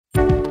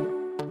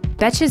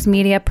Betches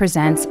Media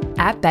presents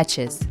At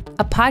Betches,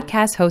 a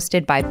podcast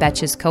hosted by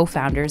Betches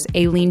co-founders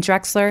Aileen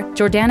Drexler,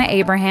 Jordana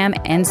Abraham,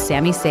 and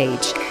Sammy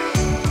Sage.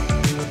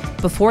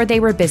 Before they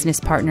were business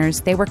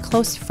partners, they were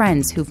close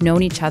friends who've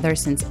known each other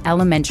since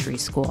elementary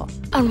school.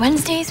 On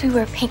Wednesdays, we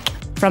wear pink.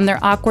 From their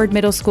awkward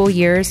middle school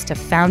years to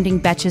founding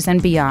Betches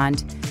and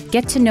beyond,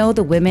 get to know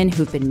the women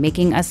who've been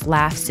making us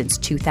laugh since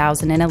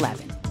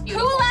 2011. Who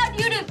allowed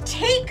you to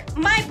take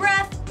my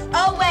breath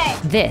away?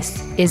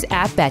 This is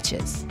At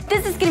Betches.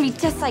 This is going to be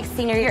just like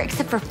senior year,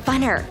 except for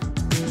funner.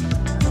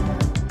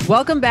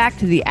 Welcome back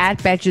to the At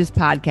Betches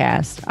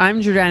podcast. I'm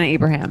Jordana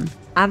Abraham.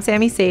 I'm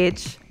Sammy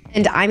Sage.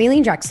 And I'm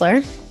Aileen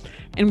Drexler.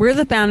 And we're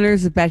the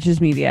founders of Betches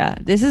Media.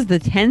 This is the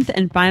 10th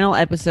and final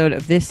episode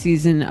of this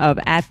season of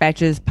At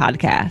Betches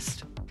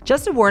podcast.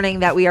 Just a warning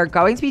that we are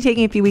going to be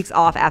taking a few weeks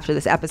off after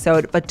this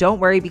episode, but don't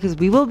worry because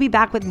we will be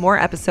back with more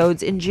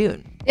episodes in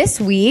June.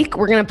 This week,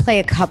 we're going to play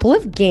a couple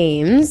of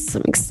games.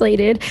 I'm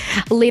excited.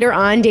 Later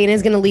on, Dana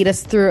is going to lead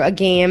us through a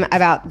game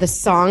about the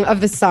song of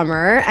the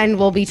summer, and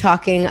we'll be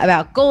talking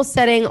about goal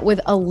setting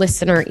with a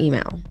listener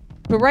email.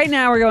 But right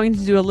now, we're going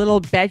to do a little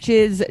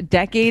Betches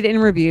Decade in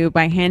Review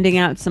by handing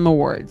out some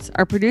awards.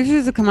 Our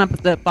producers have come up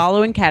with the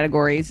following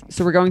categories,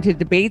 so we're going to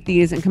debate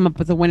these and come up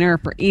with a winner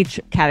for each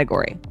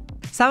category.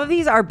 Some of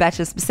these are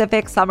Betches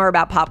specific, some are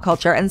about pop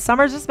culture, and some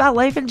are just about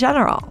life in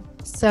general.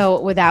 So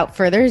without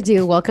further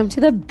ado, welcome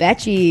to the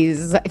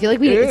Betchies. I feel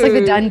like it's like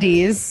the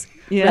Dundies.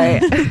 Yeah.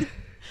 Right.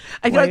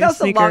 I feel like that was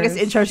the longest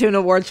intro to an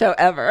award show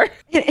ever.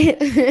 Okay,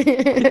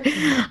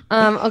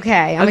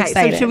 I'm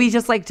excited. So should we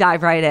just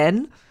dive right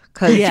in?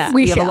 Because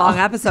we have a long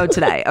episode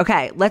today.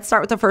 Okay, let's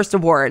start with the first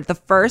award. The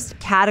first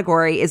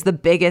category is the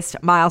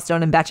biggest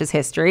milestone in Betches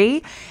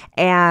history.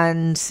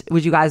 And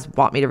would you guys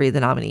want me to read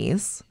the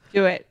nominees?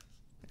 Do it.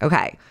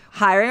 Okay.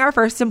 Hiring our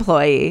first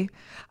employee.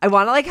 I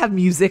want to have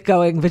music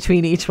going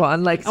between each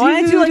one. I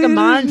want to do a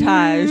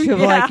montage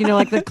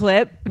of the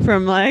clip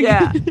from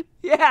yeah.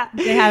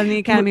 They have the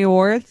Academy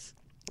Awards.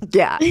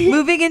 Yeah.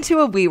 Moving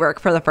into a WeWork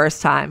for the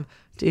first time.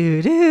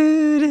 Do,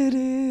 do, do,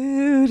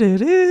 do, do,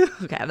 do.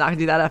 Okay, I'm not gonna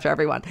do that after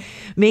everyone.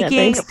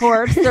 Making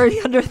Forbes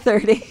 30 under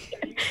 30.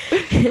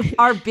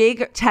 Our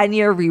big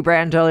 10-year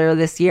rebrand earlier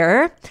this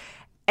year.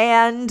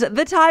 And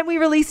the time we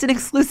released an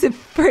exclusive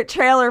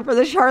trailer for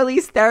the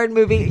Charlize Theron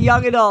movie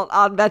Young Adult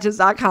on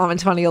Betches.com in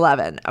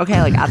 2011. Okay,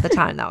 at the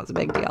time, that was a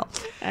big deal.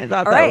 I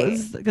thought that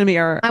was going to be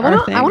our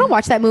thing. I want to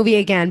watch that movie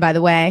again, by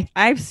the way.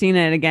 I've seen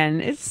it again.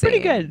 It's pretty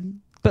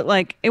good.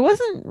 But, it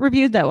wasn't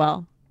reviewed that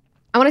well.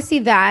 I want to see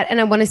that, and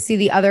I want to see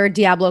the other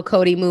Diablo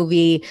Cody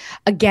movie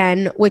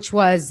again, which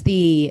was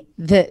the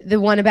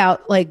one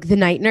about, the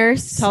night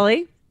nurse.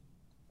 Tully,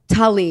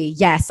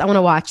 yes. I want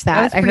to watch that.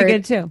 That was pretty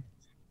good, too.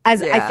 I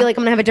feel like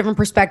I'm gonna have a different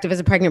perspective as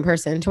a pregnant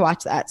person to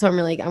watch that, so I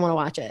want to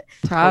watch it.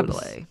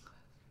 Probably.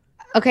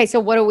 Okay, so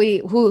what do we?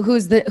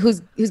 Who's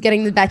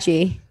getting the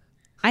Betchy?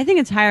 I think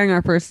it's hiring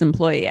our first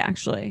employee.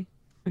 Actually,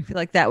 I feel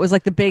like that was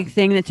the big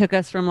thing that took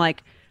us from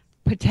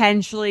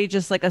potentially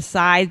just a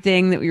side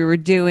thing that we were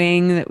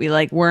doing that we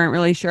weren't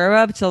really sure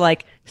of to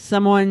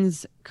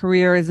someone's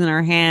career is in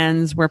our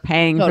hands. We're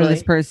paying for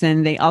this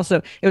person. It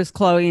was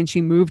Chloe, and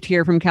she moved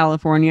here from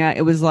California.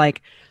 It was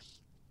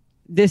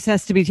this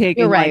has to be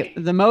taken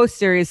the most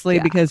seriously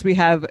because we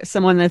have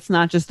someone that's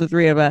not just the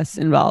three of us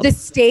involved. The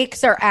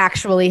stakes are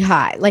actually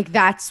high.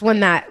 That's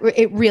when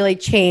it really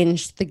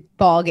changed the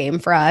ball game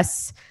for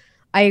us.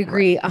 I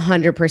agree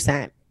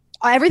 100%.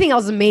 Everything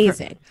else is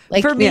amazing.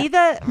 For me,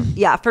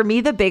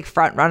 the big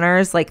front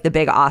runners, the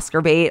big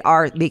Oscar bait,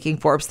 are making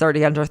Forbes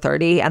 30 under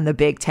 30 and the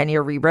big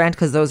 10-year rebrand,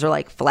 because those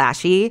are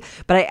flashy.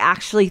 But I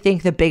actually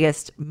think the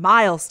biggest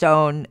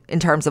milestone in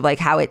terms of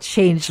how it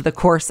changed the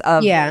course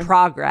of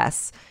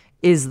progress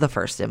is the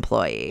first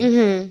employee.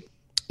 Mm-hmm.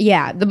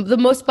 Yeah, the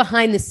most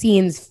behind the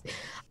scenes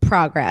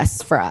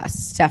progress for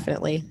us,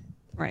 definitely.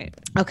 Right.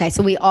 Okay,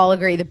 so we all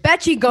agree. The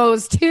Betchy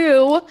goes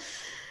to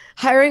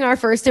hiring our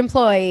first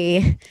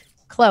employee,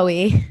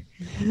 Chloe.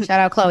 Shout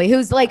out Chloe,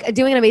 who's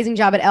doing an amazing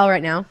job at Elle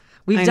right now.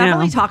 We've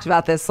definitely talked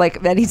about this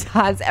many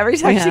times. Every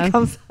time she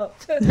comes up.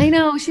 I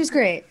know, she's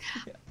great.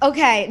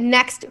 Okay,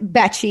 next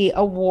Betchy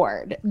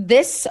award.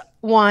 This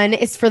one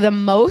is for the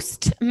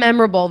most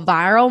memorable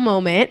viral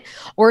moment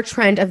or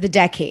trend of the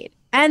decade.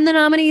 And the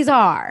nominees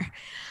are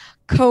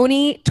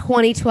Coney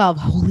 2012.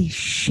 Holy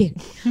shit.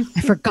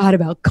 I forgot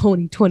about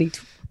Coney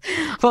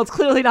 2012. Well, it's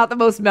clearly not the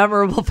most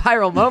memorable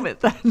viral moment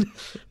then.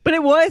 But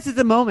it was at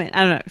the moment.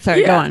 I don't know.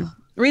 Sorry, go on.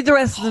 Read the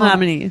rest of the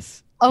nominees.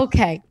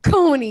 Okay,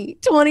 Coney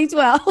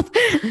 2012,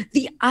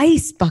 the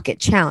Ice Bucket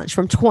Challenge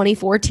from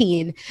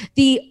 2014,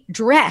 the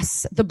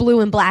Dress, the blue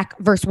and black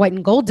versus white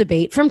and gold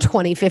debate from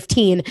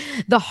 2015,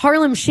 the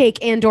Harlem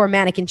Shake and/or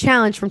Mannequin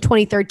Challenge from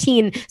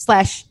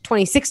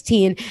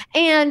 2013/2016,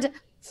 and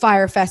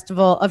Fire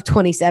Festival of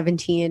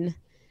 2017.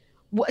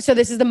 So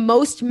this is the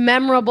most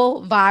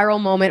memorable viral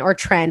moment or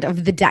trend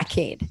of the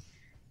decade.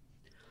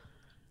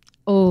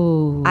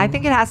 Oh, I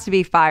think it has to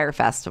be Fire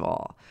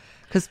Festival.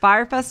 Because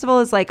Fire Festival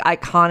is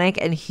iconic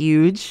and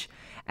huge.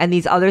 and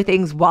these other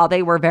things, while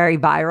they were very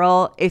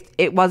viral, if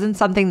it wasn't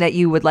something that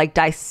you would like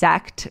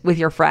dissect with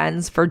your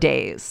friends for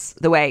days,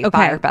 the way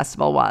Fire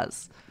Festival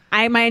was.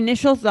 My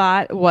initial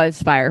thought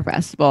was Fire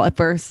Festival. At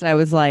first, I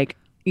was like,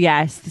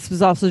 yes, this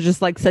was also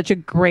just like such a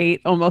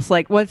great, almost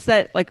like, what's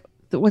that? Like,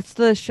 what's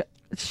the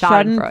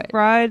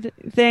Schadenfreude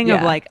thing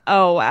of like,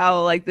 oh,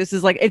 wow, like this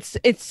is like, it's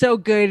so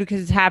good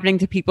because it's happening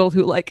to people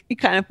who like, you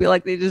kind of feel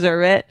like they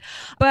deserve it.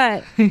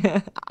 But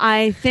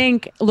I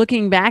think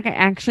looking back, I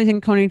actually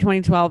think Kony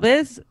 2012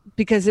 is,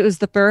 because it was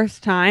the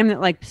first time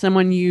that like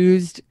someone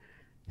used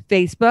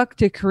Facebook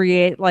to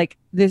create like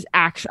this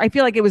I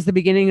feel like it was the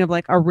beginning of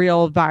like a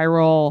real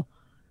viral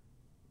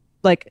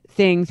like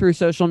thing through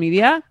social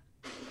media.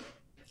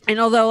 And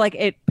although like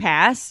it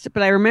passed,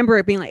 but I remember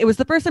it being like, it was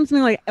the first time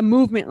something like a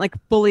movement like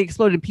fully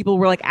exploded. People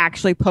were like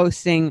actually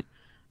posting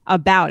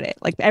about it.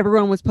 Like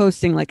everyone was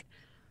posting like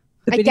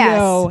the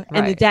video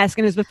and the desk,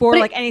 and it was before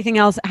like anything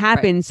else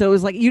happened. So it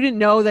was like, you didn't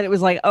know that it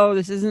was like, oh,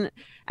 this isn't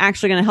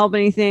actually going to help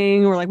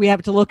anything, or like we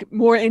have to look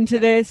more into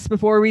this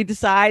before we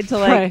decide to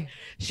like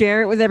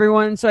share it with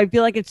everyone. So I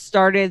feel like it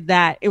started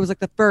that it was like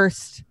the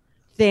first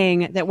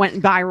thing that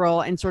went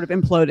viral and sort of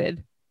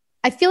imploded.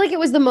 I feel like it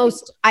was the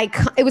most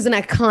it was an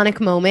iconic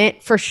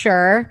moment for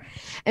sure.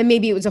 And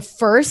maybe it was a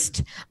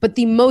first, but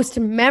the most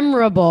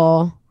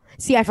memorable.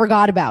 See, I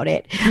forgot about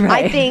it.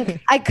 I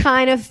think I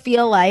kind of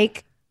feel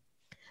like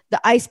the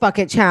Ice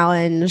Bucket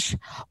Challenge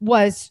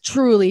was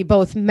truly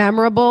both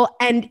memorable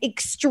and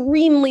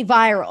extremely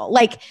viral.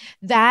 Like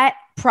that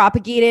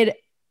propagated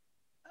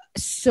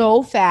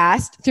so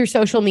fast through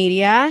social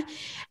media,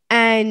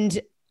 and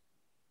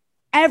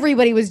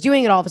everybody was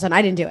doing it all of a sudden.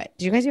 I didn't do it.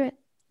 Did you guys do it?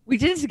 We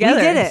did it together,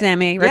 we did it.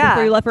 Sammy, right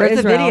before you left for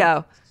Israel. There's a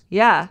video.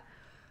 Yeah,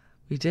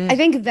 we did. I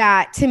think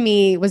that to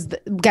me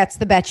gets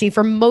the Betchy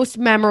for most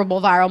memorable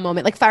viral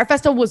moment. Like Fire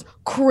Festival was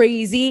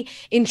crazy,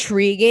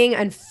 intriguing,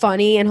 and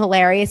funny and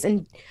hilarious,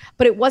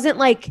 but it wasn't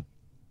like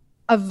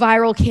a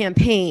viral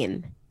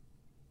campaign,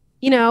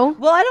 you know?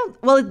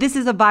 Well, this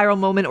is a viral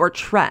moment or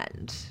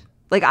trend.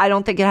 Like, I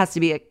don't think it has to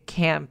be a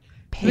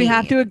campaign. We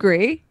have to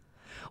agree.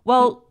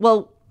 Well,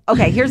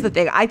 okay, here's the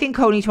thing. I think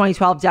Kony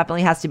 2012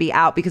 definitely has to be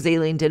out because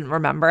Aileen didn't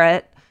remember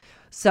it.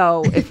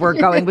 So if we're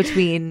going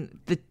between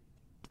the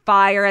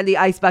Fire and the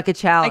Ice Bucket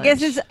Challenge. I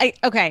guess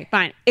okay,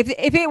 fine. If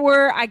it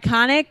were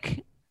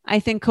iconic, I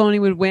think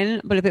Kony would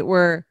win. But if it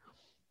were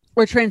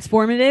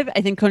transformative,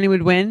 I think Kony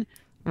would win.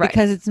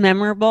 Because it's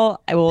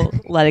memorable, I will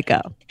let it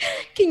go.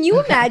 Can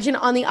you imagine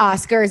on the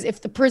Oscars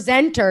if the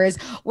presenters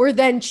were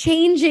then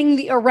changing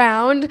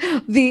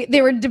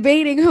they were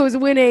debating who's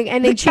winning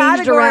and they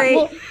changed around?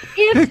 Well,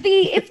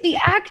 if the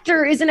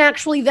actor isn't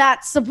actually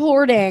that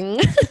supporting.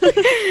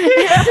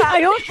 I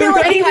don't feel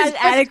like he has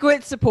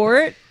adequate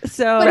support.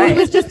 But he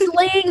was just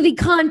laying the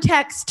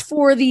context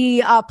for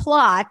the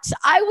plot.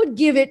 I would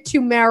give it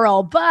to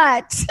Meryl,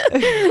 but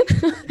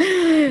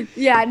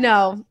yeah,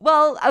 no.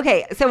 Well,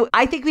 okay, so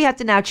I think we have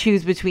to now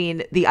choose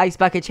between the Ice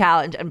Bucket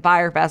Challenge and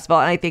Fire Festival,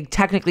 and I think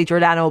technically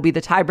Jordana will be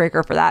the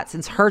tiebreaker for that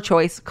since her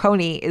choice,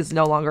 Kony, is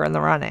no longer in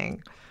the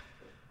running.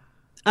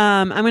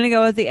 I'm going to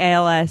go with the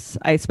ALS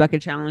Ice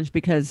Bucket Challenge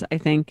because I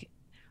think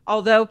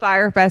although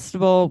Fire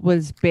Festival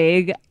was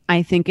big,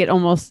 I think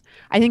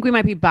we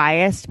might be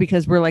biased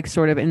because we're like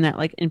sort of in that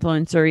like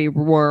influencer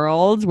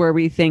world where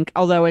we think,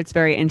 although it's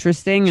very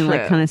interesting and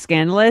like kind of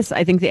scandalous,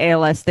 I think the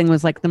ALS thing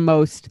was like the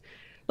most,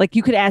 like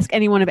you could ask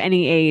anyone of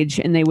any age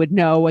and they would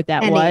know what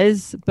that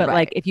was. But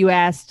like if you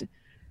asked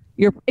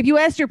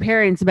your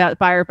parents about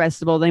Fire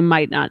Festival, they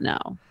might not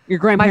know. Your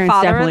grandparents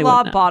definitely would know.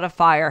 My father-in-law bought a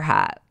fire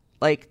hat,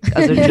 like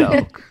as a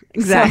joke.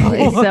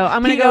 Exactly. So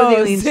I'm going to go with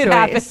Aileen's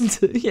choice.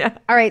 Yeah.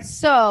 All right.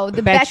 So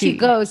the Betchy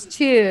goes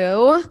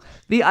to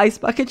the Ice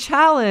Bucket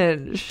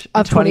Challenge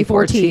of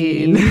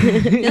 2014. I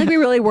feel like we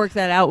really worked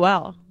that out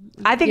well.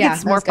 I think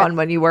it's more fun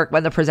when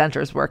the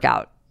presenters work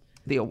out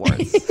the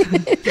awards.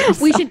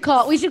 we should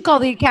call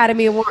the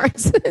Academy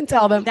Awards and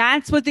tell them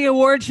that's what the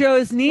award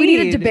shows need. We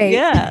need a debate.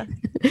 Yeah.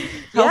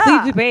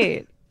 Healthy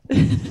debate.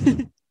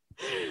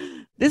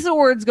 This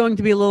award's going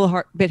to be a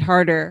little bit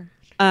harder.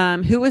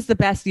 Who was the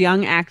best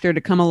young actor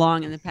to come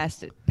along in the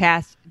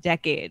past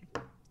decade?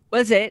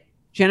 Was it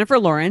Jennifer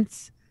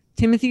Lawrence,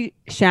 Timothée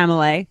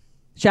Chalamet?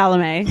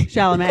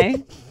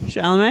 Timothée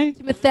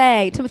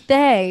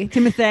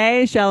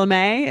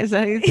Chalamet? Is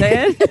that how you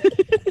say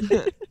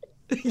it?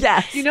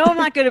 Yes. You know I'm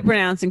not good at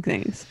pronouncing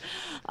things.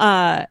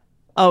 Oh,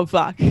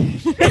 fuck.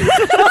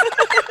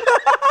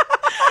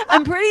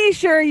 I'm pretty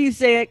sure you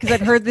say it because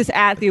I've heard this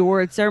at the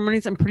award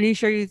ceremonies. I'm pretty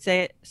sure you'd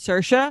say it.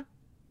 Saoirse?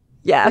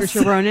 Yes.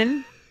 Saoirse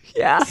Ronan?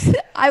 Yeah.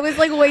 I was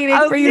like waiting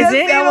for you to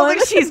say I don't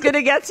think she's going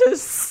to get to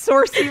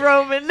Saoirse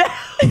Ronan.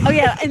 Oh,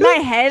 yeah. In my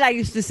head, I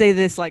used to say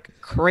this like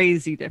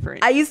crazy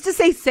different. I used to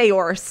say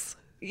Saoirse.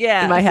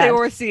 Yeah. In my head.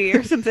 Saoirse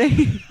or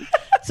something.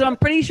 So I'm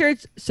pretty sure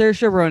it's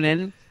Saoirse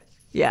Ronan.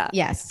 Yeah.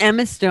 Yes.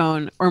 Emma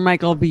Stone or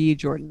Michael B.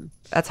 Jordan.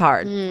 That's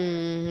hard.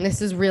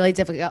 This is really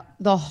difficult.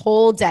 The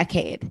whole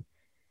decade.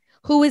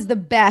 Who is the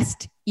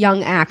best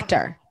young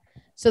actor?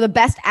 So the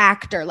best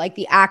actor, like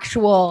the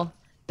actual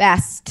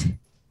best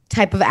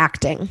type of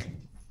acting.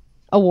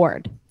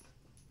 award.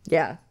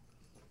 Yeah.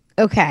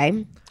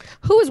 Okay.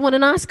 Who has won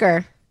an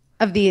Oscar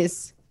of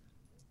these?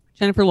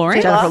 Jennifer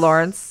Lawrence? Jennifer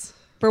Lawrence.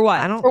 For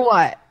what? For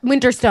what?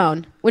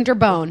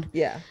 Winterbone.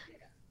 Yeah.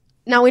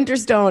 Not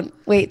Winterstone.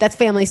 Wait, that's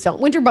Family Stone.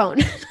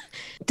 Winterbone.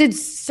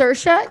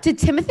 Did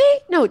Timothy?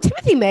 No,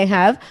 Timothy may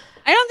have.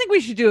 I don't think we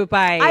should do it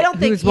by I don't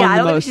think who's won I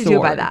the don't think most we should do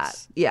it by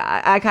awards. that.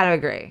 Yeah, I kind of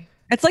agree.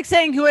 It's like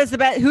saying who's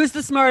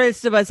the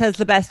smartest of us has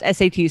the best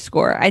SAT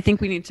score. I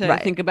think we need to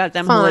think about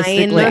them Fine.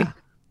 holistically.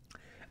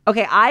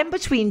 Okay, I'm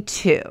between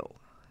 2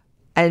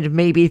 and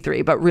maybe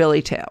 3, but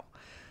really 2.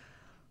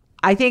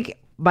 I think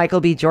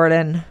Michael B.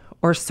 Jordan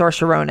or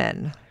Saoirse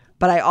Ronan.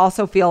 But I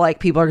also feel like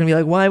people are going to be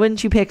like, why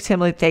wouldn't you pick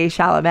Timothée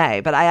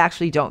Chalamet? But I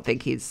actually don't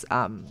think he's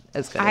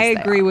as good I as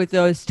they agree are. with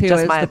those two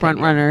Just as my the front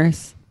opinion.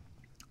 runners.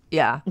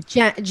 Yeah.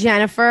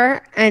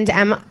 Jennifer and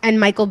Emma and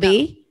Michael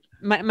B.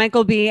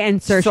 Michael B.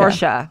 and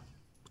Saoirse.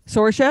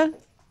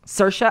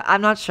 Saoirse?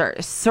 I'm not sure.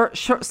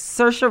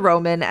 Saoirse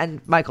Ronan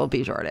and Michael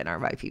B. Jordan are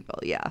my people.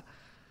 Yeah.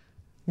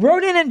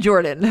 Ronan and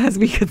Jordan, as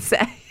we could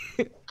say.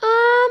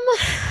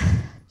 I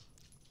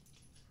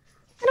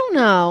don't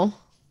know.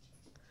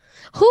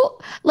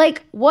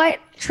 What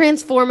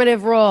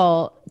transformative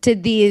role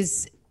did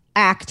these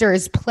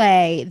actors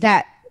play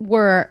that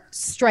were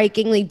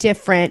strikingly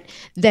different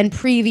than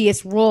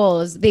previous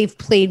roles they've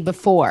played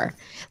before?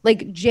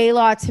 Like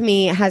J-Law to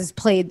me has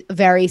played a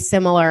very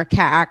similar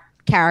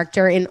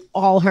character in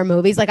all her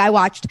movies. Like I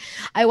watched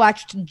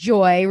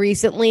Joy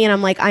recently and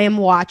I'm like, I am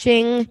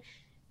watching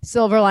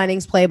Silver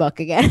Linings Playbook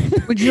again.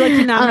 Would you like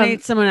to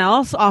nominate someone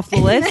else off the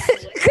list?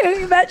 Can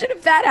you imagine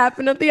if that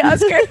happened at the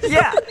Oscars?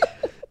 Yeah.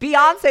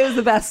 Beyonce was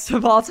the best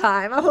of all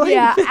time. I'm like,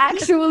 Yeah,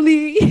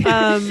 actually.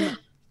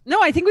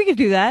 No, I think we could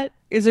do that.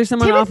 Is there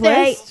someone off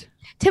list?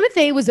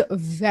 Timothy was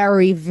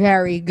very,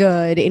 very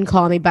good in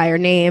Call Me by Your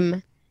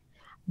Name.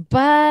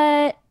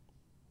 But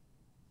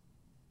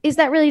is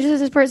that really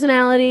just his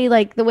personality?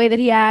 Like the way that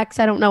he acts?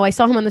 I don't know. I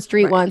saw him on the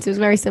street once. It was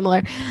very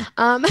similar.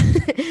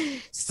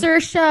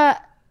 Saoirse,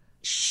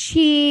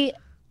 she's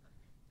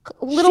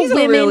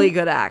a really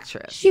good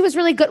actress. She was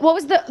really good. What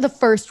was the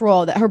first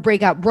role that her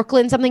breakout?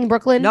 Brooklyn?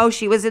 No,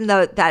 she was in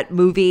that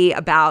movie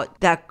about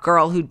that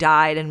girl who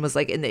died and was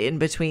like in the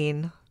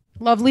in-between.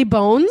 Lovely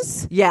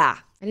Bones? Yeah.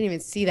 I didn't even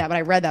see that, but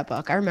I read that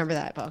book. I remember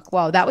that book.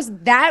 Wow, that was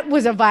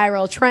a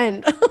viral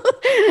trend.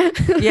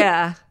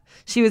 Yeah.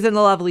 She was in The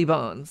Lovely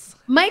Bones.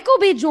 Michael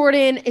B.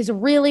 Jordan is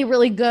really,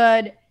 really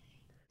good.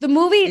 The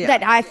movie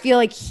that I feel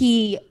like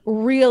he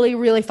really,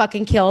 really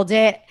fucking killed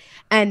it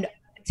and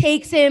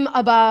takes him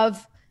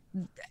above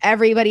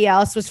everybody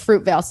else was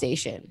Fruitvale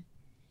Station.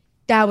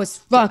 That was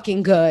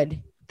fucking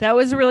good. That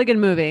was a really good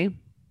movie.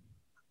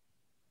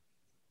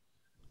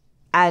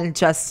 And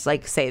just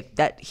like say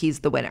that he's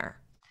the winner.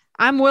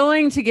 I'm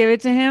willing to give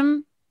it to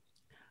him,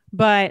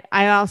 but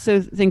I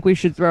also think we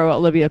should throw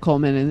Olivia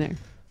Colman in there.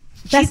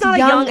 She's not a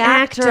young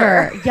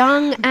actor.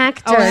 Young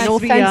actor. Oh, it has No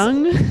to be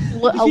offense,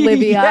 young?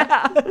 Olivia.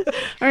 Yeah.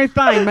 All right,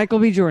 fine. Michael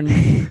B.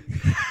 Jordan.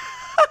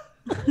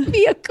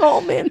 Olivia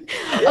Colman.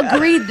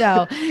 Agreed,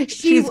 though.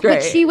 She's great.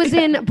 But she was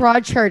in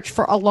Broadchurch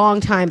for a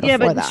long time before Yeah,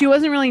 but that. she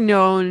wasn't really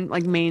known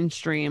like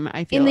mainstream,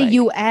 I feel in the like.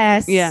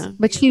 U.S. Yeah.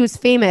 But she was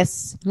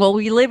famous. Well,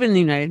 we live in the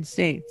United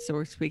States, so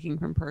we're speaking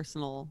from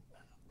personal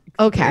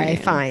Okay,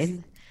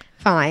 experience.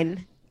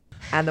 fine.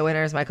 And the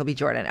winner is Michael B.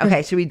 Jordan.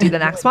 Okay, should we do the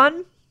next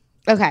one?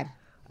 Okay.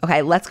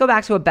 Okay, let's go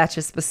back to a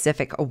Betches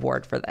specific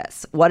award for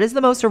this. What is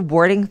the most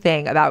rewarding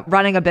thing about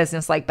running a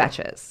business like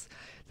Betches?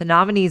 The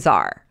nominees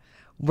are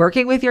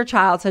working with your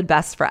childhood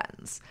best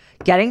friends,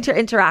 getting to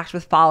interact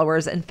with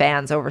followers and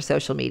fans over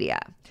social media,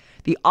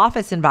 the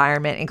office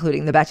environment,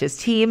 including the Betches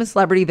team,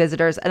 celebrity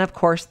visitors, and of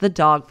course, the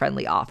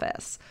dog-friendly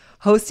office,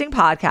 hosting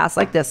podcasts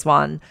like this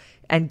one,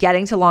 and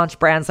getting to launch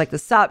brands like The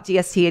Sup,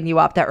 DST, and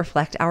UUP that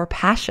reflect our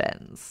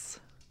passions.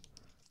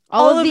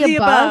 All of the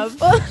above.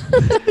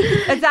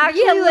 It's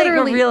actually Yeah, like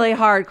literally. a really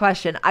hard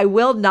question. I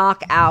will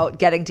knock out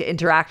getting to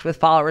interact with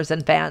followers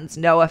and fans.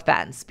 No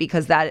offense,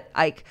 because that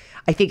I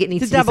think it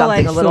needs It's a to be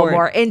something a double-edged little sword.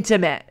 more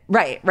intimate.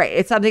 Right.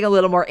 It's something a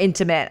little more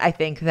intimate. I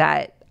think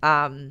that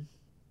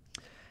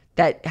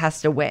that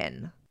has to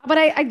win. But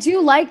I do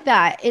like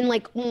that in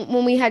like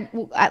when we had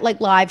at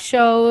like live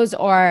shows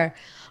or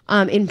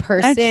in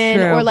person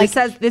true. or like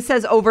This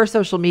says over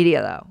social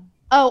media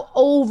though.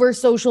 over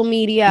social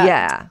media.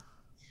 Yeah.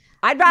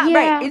 I'd rather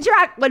Yeah.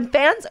 interact when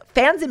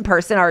fans in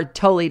person are a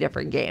totally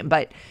different game,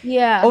 but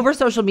Yeah. over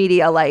social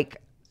media, like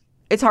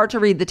it's hard to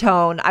read the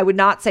tone. I would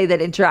not say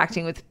that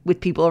interacting with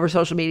people over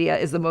social media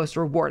is the most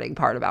rewarding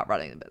part about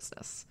running the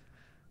business.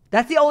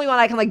 That's the only one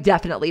I can like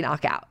definitely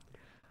knock out.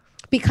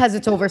 Because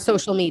it's over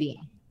social media.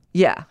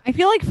 Yeah. I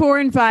feel like 4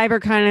 and 5 are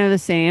kind of the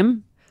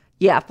same.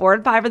 Yeah. 4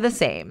 and 5 are the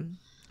same.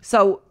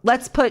 So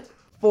let's put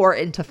 4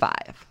 into 5.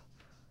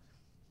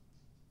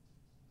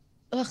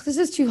 Ugh, this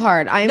is too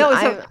hard. We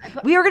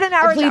are going to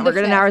narrow I it plead down. the We're going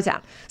to fifth. narrow it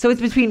down. So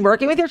it's between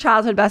working with your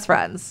childhood best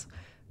friends,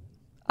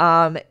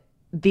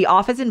 the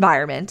office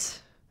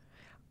environment,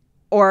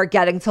 or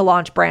getting to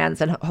launch brands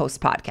and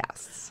host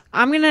podcasts?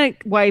 I'm going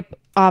to wipe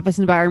office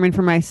environment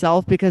for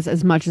myself because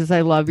as much as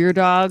I love your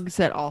dogs,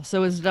 that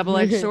also is a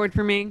double-edged sword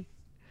for me.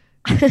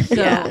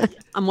 So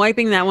I'm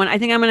wiping that one. I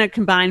think I'm going to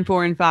combine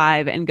 4 and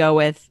 5 and go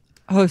with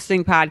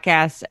hosting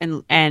podcasts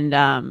and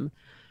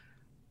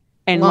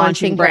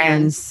launching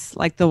brands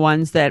like the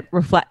ones that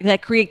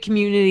create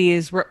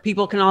communities where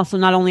people can also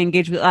not only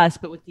engage with us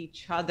but with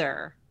each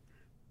other.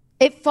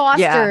 It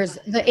fosters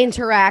the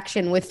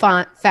interaction with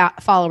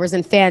followers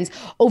and fans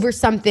over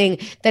something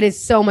that is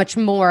so much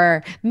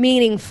more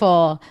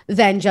meaningful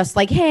than just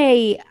like,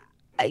 hey,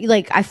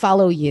 like I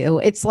follow you.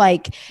 It's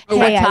like,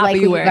 hey, I like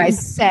what you guys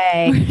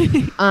say.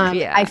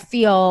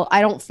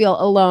 I don't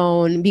feel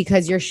alone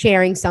because you're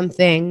sharing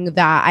something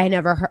that I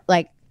never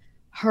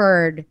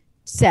heard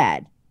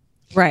said.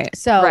 Right.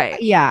 So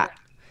yeah.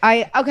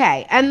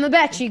 Okay. And the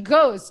Betchy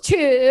goes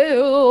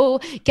to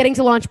getting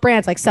to launch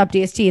brands like Sub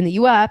DST and the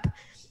UP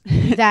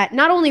that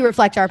not only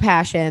reflect our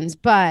passions,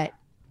 but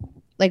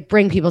like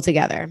bring people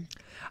together.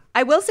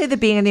 I will say that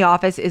being in the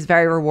office is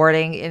very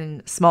rewarding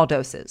in small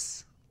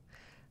doses.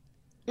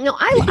 No,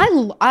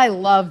 I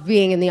love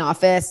being in the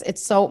office.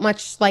 It's so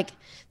much like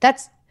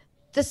this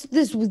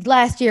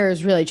last year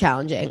is really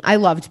challenging. I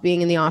loved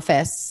being in the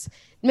office.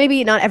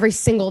 Maybe not every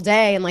single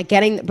day and like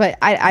but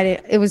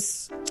it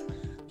was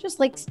just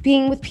like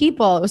being with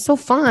people. It was so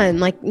fun.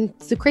 Like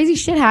the crazy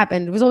shit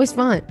happened. It was always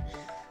fun.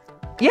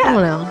 Yeah. I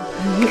don't know.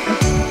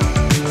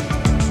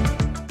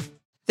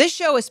 This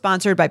show is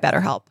sponsored by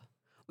BetterHelp.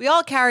 We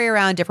all carry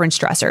around different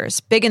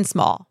stressors, big and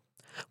small.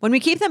 When we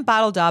keep them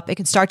bottled up, it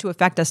can start to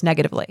affect us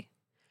negatively.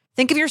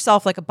 Think of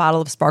yourself like a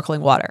bottle of sparkling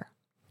water.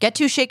 Get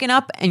too shaken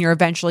up and you're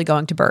eventually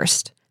going to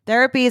burst.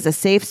 Therapy is a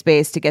safe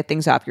space to get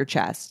things off your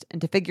chest and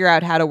to figure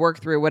out how to work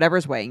through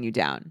whatever's weighing you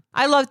down.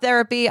 I love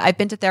therapy. I've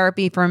been to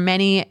therapy for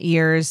many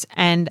years,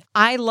 and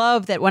I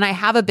love that when I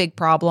have a big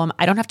problem,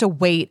 I don't have to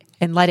wait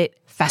and let it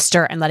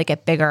fester and let it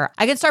get bigger.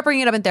 I can start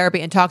bringing it up in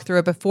therapy and talk through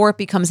it before it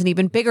becomes an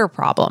even bigger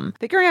problem.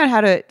 Figuring out how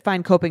to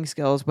find coping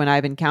skills when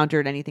I've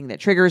encountered anything that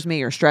triggers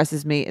me or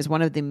stresses me is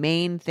one of the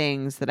main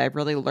things that I've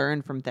really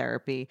learned from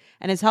therapy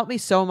and has helped me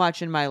so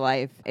much in my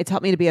life. It's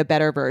helped me to be a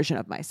better version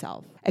of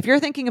myself. If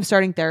you're thinking of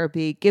starting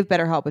therapy, give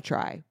BetterHelp a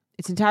try.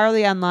 It's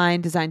entirely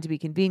online, designed to be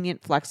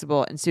convenient,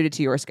 flexible, and suited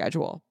to your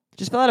schedule.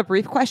 Just fill out a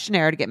brief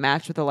questionnaire to get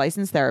matched with a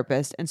licensed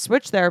therapist and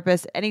switch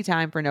therapists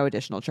anytime for no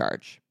additional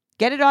charge.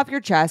 Get it off your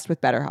chest with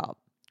BetterHelp.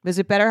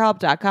 Visit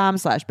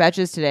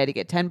BetterHelp.com/Betches today to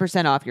get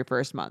 10% off your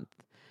first month.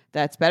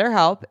 That's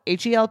BetterHelp,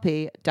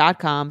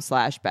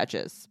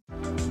 HELP.com/Betches.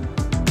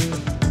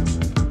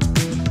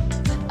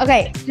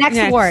 Okay,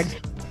 next word.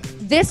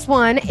 This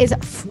one is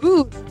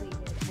food.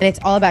 And it's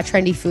all about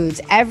trendy foods.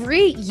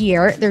 Every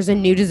year, there's a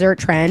new dessert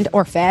trend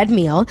or fad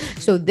meal.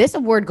 So this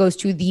award goes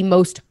to the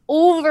most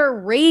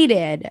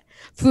overrated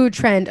food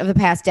trend of the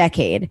past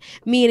decade,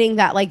 meaning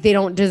that like they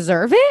don't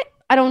deserve it.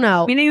 I don't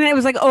know. Meaning that it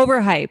was like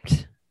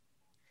overhyped,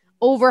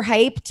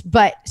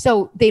 but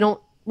so they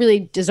don't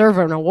really deserve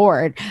an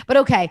award. But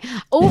okay,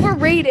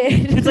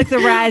 overrated. It's like the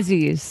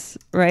Razzies,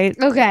 right?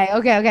 Okay.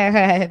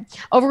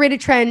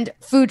 Overrated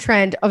food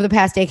trend of the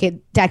past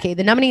decade.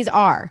 The nominees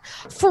are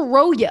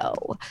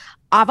Froyo,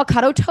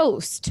 avocado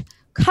toast,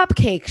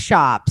 cupcake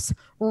shops,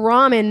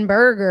 ramen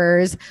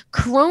burgers,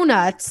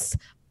 cronuts.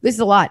 This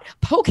is a lot.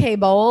 Poke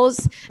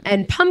bowls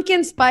and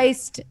pumpkin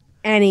spiced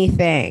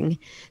anything.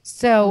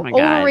 So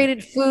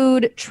overrated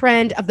food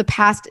trend of the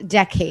past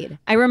decade.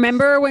 I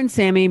remember when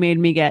Sammy made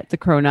me get the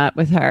cronut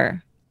with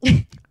her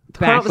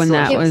back when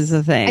that was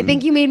a thing. I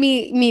think you made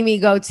me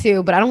go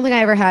too, but I don't think I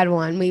ever had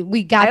one.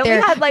 We got there. I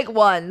only had like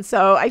one,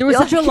 so there was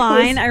such a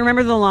line. I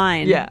remember the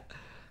line. Yeah.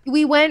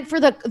 We went for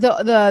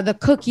the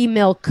cookie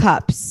milk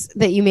cups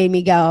that you made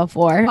me go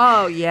for.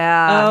 Oh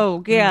yeah.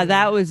 Oh yeah,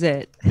 that was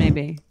it.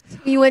 Maybe.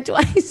 You went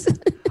twice.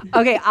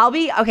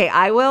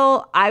 I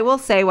will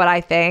say what I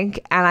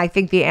think, and I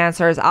think the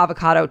answer is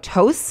avocado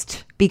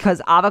toast,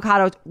 because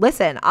avocado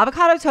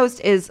toast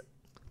is,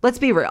 let's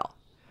be real,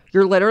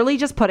 you're literally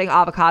just putting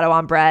avocado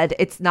on bread.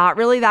 It's not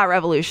really that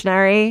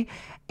revolutionary,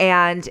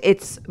 and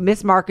it's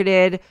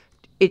mismarketed.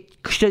 It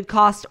should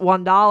cost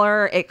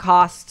 $1. It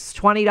costs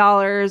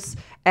 $20.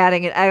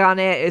 Adding an egg on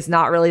it is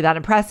not really that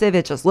impressive.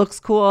 It just looks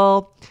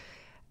cool.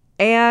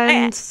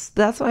 And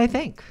that's what I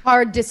think.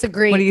 Hard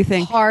disagree. What do you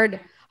think? Hard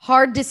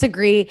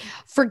disagree.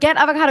 Forget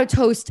avocado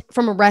toast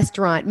from a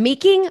restaurant.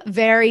 Making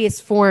various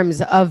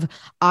forms of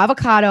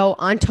avocado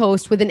on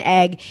toast with an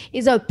egg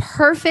is a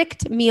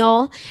perfect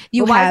meal.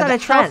 You have why is that a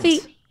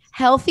trend?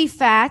 Healthy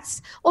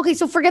fats. Okay,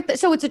 so forget that.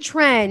 So it's a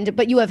trend,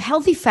 but you have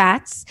healthy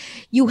fats,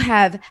 you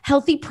have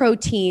healthy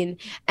protein,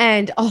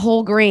 and a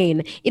whole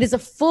grain. It is a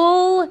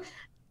full.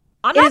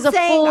 I'm not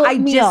saying I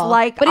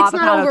dislike but it's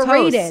avocado not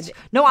overrated. Toast.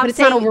 No, I'm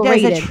saying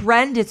there's a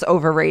trend it's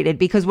overrated,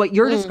 because what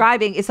you're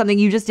describing is something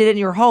you just did in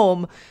your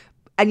home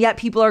And yet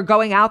people are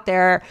going out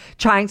there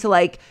trying to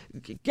like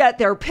get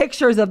their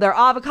pictures of their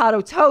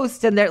avocado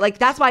toast. And they're like,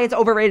 that's why it's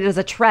overrated as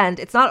a trend.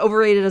 It's not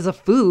overrated as a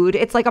food.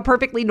 It's like a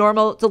perfectly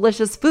normal,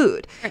 delicious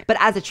food. But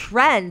as a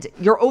trend,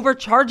 you're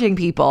overcharging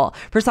people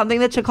for something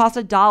that should cost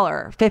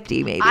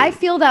 $1.50 maybe. I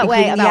feel that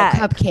way including the about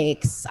egg.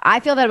 cupcakes. I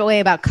feel that way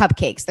about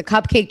cupcakes. The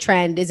cupcake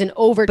trend is an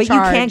overcharge. But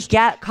you can't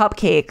get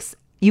cupcakes.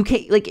 You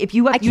can't, like, if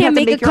you have, you have can't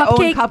to make make a your own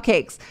cupcake?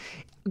 cupcakes.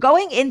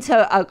 Going into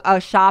a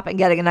shop and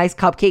getting a nice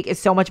cupcake is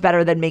so much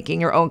better than making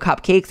your own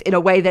cupcakes in a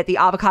way that the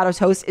avocado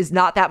toast is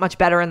not that much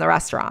better in the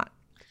restaurant.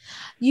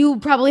 You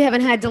probably haven't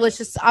had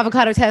delicious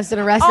avocado toast in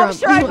a Oh, restaurant. I'm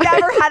sure I've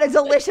never had a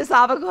delicious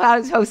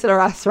avocado toast in a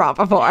restaurant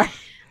before.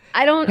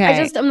 I don't.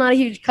 Okay. I'm not a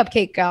huge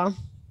cupcake girl.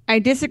 I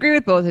disagree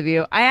with both of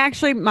you.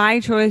 My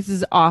choice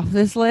is off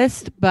this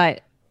list,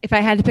 but if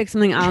I had to pick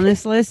something on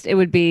this list, it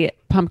would be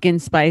pumpkin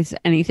spice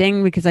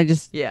anything because I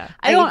just Yeah.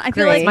 I feel like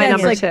agree. My that's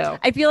number like, two.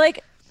 I feel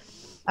like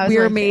we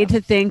are made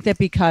to think that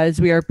because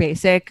we are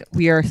basic,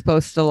 we are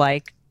supposed to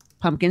like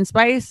pumpkin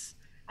spice.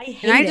 I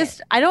hate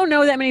And I don't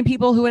know that many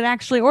people who would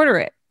actually order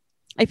it.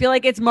 I feel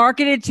like it's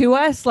marketed to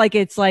us like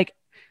it's like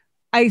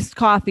iced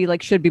coffee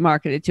like should be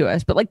marketed to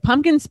us, but like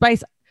pumpkin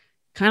spice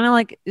kind of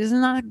like is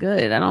not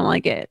good. I don't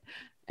like it.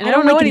 And I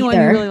don't know like it anyone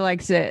who either. really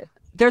likes it.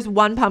 There's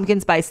one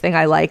pumpkin spice thing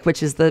I like,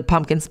 which is the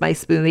pumpkin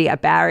spice smoothie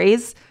at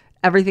Barry's.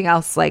 Everything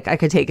else, like, I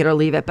could take it or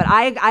leave it. But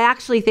I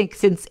actually think,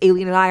 since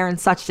Aileen and I are in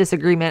such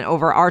disagreement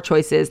over our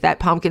choices, that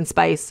pumpkin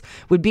spice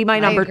would be my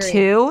number agree.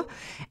 2.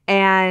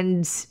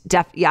 And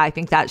I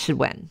think that should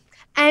win.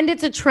 And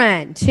it's a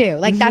trend too.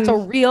 Like that's a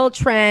real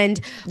trend.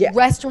 Yeah.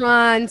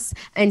 Restaurants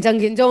and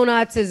Dunkin'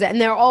 Donuts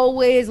and they're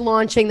always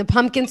launching the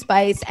pumpkin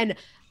spice. And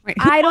Right.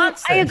 Who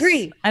wants I this?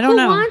 agree. I don't Who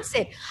know. wants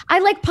it? I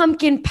like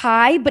pumpkin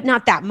pie, but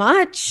not that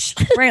much.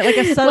 Right, like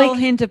a subtle Like-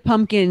 hint of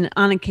pumpkin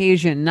on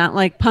occasion, not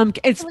like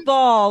pumpkin. It's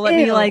fall. Let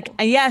me ew. like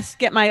yes,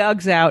 get my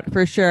Uggs out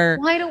for sure.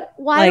 Why do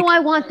Like- I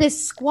want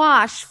this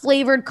squash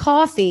flavored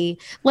coffee?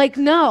 Like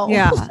no.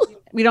 Yeah,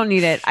 we don't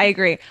need it. I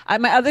agree.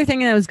 My other thing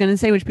that I was going to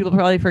say, which people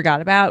probably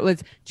forgot about,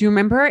 was do you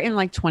remember in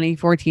like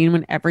 2014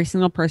 when every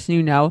single person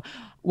you know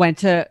went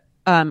to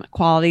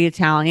Quality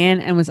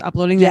Italian and was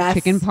uploading their Yes.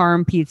 chicken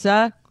parm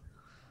pizza?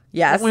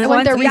 Yes. When I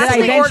went there we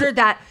actually recently. ordered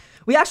that.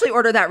 We actually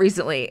ordered that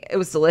recently. It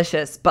was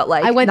delicious, but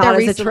like I went not there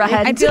as a recently.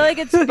 trend. I feel like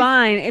it's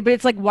fine, but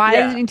it's like, why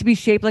Yeah. does it need to be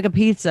shaped like a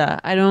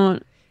pizza? I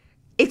don't.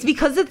 It's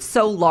because it's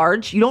so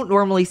large. You don't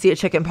normally see a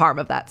chicken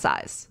parm of that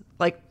size.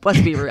 Like, let's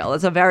be real.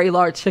 It's a very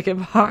large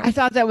chicken parm. I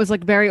thought that was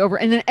like very over,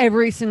 and then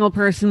every single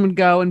person would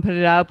go and put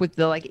it up with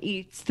the like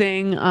eats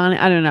thing on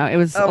it. I don't know. It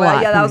was Oh, a well,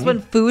 lot yeah, for that was me. when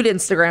food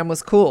Instagram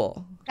was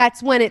cool.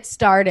 That's when it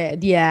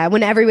started. Yeah.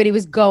 When everybody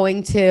was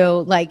going to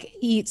like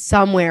eat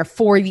somewhere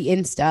for the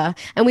Insta.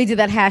 And we did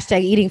that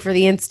hashtag eating for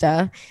the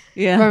Insta.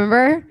 Yeah.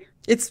 Remember?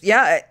 It's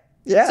yeah.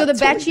 So the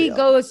Betchy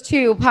goes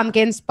to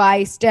pumpkin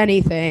spiced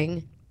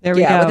anything. There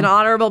we Yeah, go. with an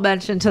honorable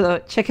mention to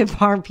the chicken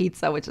parm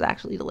pizza, which is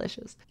actually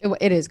delicious.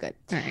 It is good.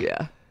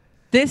 Yeah.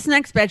 This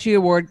next Betchy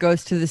Award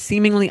goes to the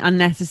seemingly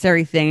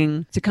unnecessary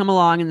thing to come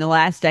along in the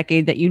last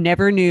decade that you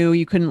never knew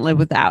you couldn't live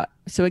without.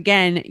 So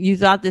again, you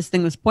thought this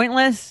thing was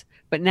pointless,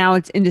 but now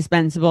it's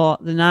indispensable.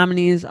 The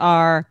nominees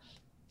are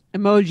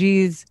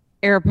emojis,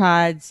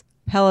 AirPods,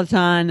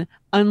 Peloton,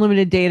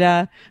 unlimited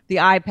data, the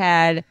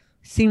iPad,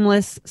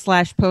 Seamless /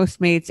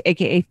 Postmates,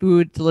 aka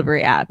food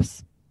delivery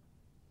apps.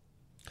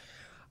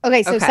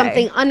 Okay, so Okay.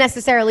 something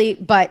unnecessarily,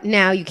 but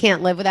now you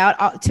can't live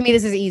without. To me,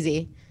 this is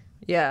easy.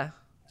 Yeah.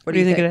 What do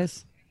you think it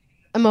is?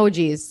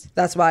 Emojis.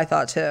 That's what I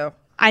thought too.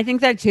 I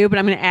think that too, but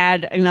I'm going to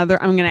add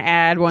another. I'm going to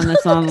add one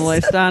that's on the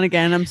list. On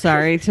again. I'm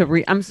sorry,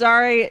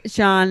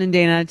 Sean and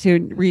Dana, to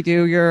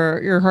redo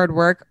your hard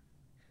work.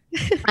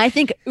 I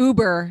think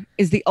Uber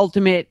is the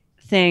ultimate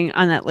thing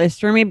on that list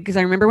for me because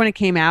I remember when it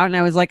came out and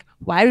I was like,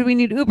 why do we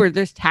need Uber?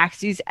 There's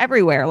taxis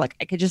everywhere. Like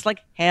I could just like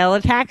hail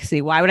a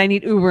taxi. Why would I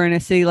need Uber in a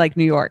city like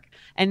New York?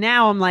 And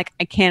now I'm like,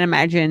 I can't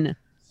imagine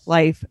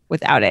life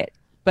without it.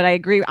 But I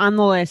agree on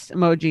the list.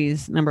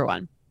 Emojis number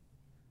 1.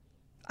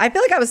 I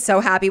feel like I was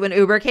so happy when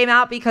Uber came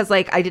out because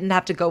like I didn't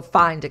have to go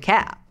find a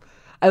cab.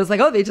 I was like,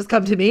 oh, they just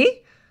come to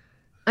me?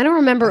 I don't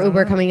remember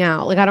Uber coming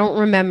out. Like I don't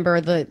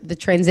remember the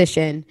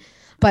transition.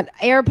 But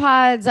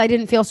AirPods, I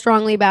didn't feel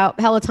strongly about.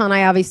 Peloton,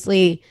 I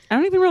obviously. I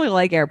don't even really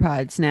like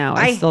AirPods now.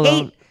 I still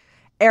hate don't.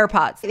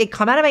 AirPods. They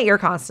come out of my ear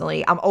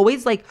constantly. I'm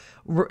always like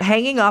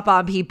hanging up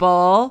on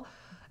people.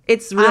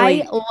 It's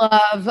really I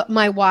love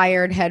my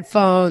wired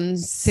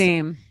headphones.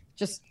 Same.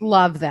 Just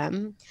love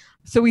them.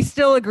 So we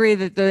still agree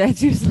that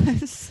that's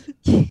useless.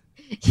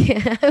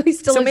 Yeah, we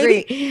still So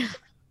agree. maybe-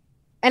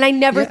 And I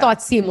never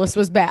thought Seamless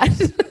was bad.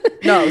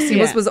 no.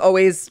 Seamless Yeah. was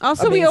always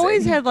Also, we amazing.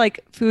 always had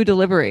like food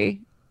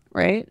delivery,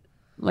 right?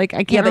 Like I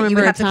can't Yeah, but remember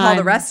you a have to call the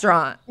time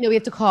restaurant. No, we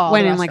have to call.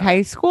 when the in like restaurant.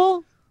 high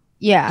school.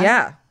 Yeah.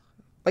 Yeah,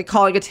 like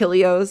calling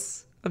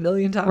Attilio's a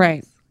million times.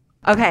 Right.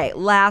 Okay,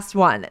 last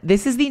one.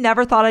 This is the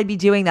Never Thought I'd Be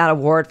Doing That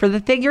award for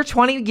the thing your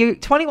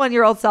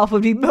 21-year-old self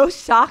would be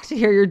most shocked to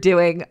hear you're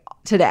doing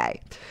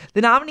today.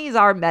 The nominees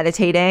are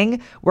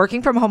meditating,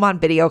 working from home on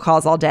video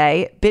calls all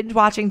day, binge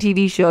watching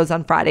TV shows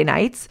on Friday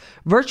nights,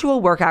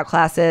 virtual workout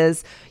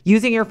classes,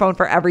 using your phone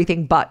for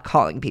everything but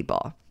calling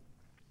people.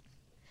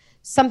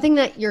 Something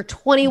that your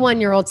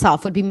 21-year-old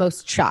self would be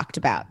most shocked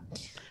about.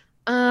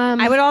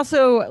 I would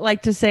also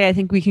like to say I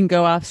think we can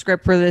go off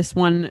script for this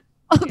one.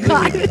 Oh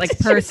God, like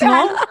personal.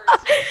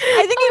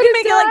 I think you can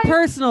make it like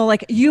personal.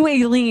 Like you,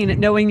 Aileen,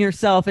 knowing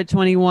yourself at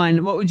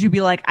 21, what would you be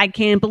like? I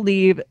can't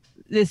believe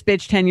this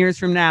bitch 10 years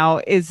from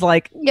now is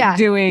like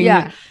doing,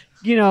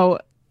 you know,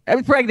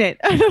 I'm pregnant.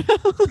 No,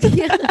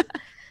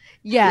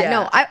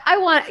 I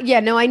want,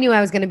 no, I knew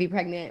I was going to be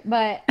pregnant,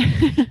 but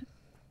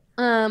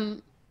I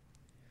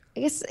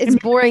guess it's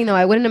boring though.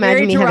 I wouldn't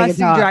imagine me having a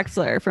dog.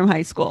 Drexler from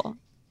high school.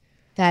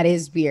 That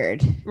is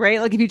weird. Right?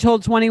 Like if you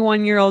told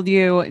 21-year-old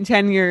you in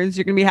 10 years,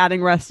 you're going to be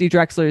having Rusty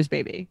Drexler's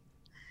baby.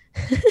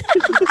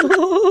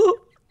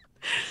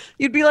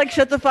 You'd be like,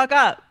 shut the fuck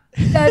up.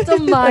 That's a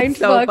mind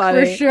fuck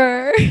for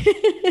sure.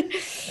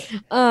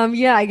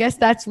 I guess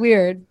that's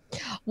weird.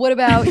 What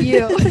about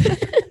you?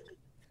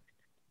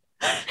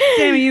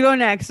 Sammy, you go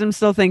next. I'm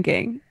still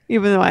thinking,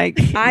 even though I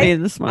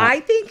made this one. I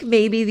think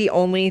maybe the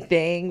only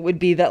thing would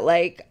be that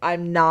like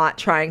I'm not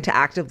trying to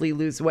actively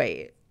lose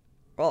weight.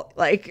 Well,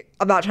 like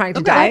I'm not trying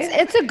to diet.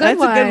 It's a good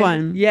one. That's a good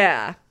one.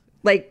 Yeah,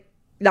 like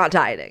not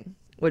dieting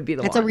would be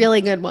the one. That's a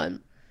really good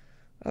one.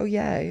 Oh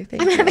yeah,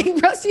 I'm having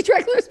Rusty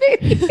Drexler's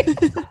baby.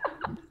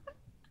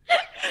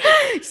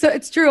 So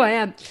it's true, I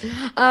am.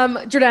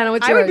 Jordana,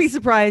 what's yours? I would be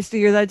surprised to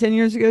hear that 10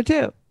 years ago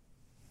too.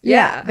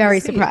 Yeah,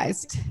 very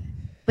surprised.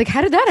 Like,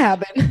 how did that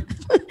happen?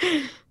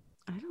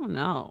 I don't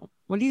know.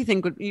 What do you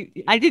think?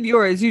 I did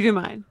yours. You do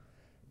mine.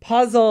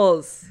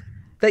 Puzzles.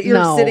 That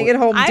you're sitting at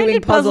home doing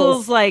did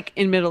puzzles like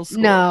in middle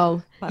school.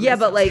 No. Yeah,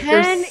 but like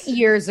 10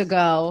 years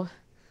ago.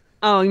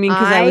 Oh, you mean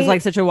because I was like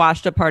such a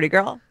washed up party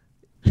girl?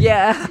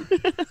 Yeah.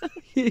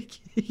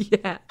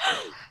 Yeah.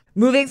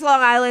 Moving to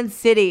Long Island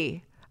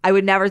City. I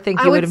would never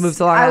think you would have moved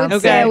to Long Island. I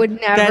would say I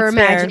would never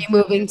imagine you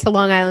moving to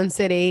Long Island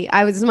City.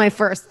 This is my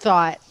first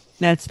thought.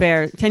 That's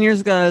fair. 10 years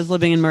ago, I was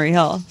living in Murray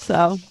Hill.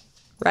 So,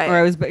 right.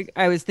 Or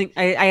I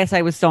guess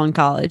I was still in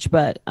college,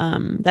 but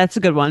that's a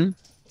good one.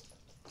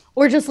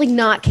 Or just like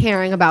not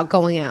caring about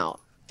going out.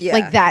 Yeah.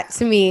 Like that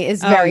to me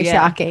is very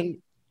shocking.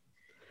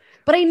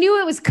 But I knew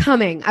it was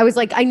coming. I was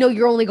like, I know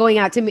you're only going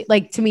out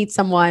to meet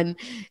someone.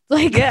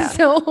 Like,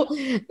 so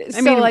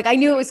I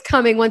knew it was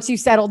coming once you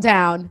settled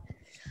down.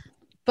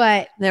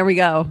 But there we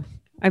go.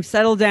 I've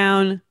settled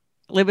down,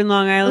 live in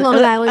Long Island.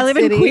 I live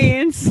City. In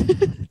Queens.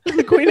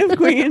 The Queen of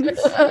Queens.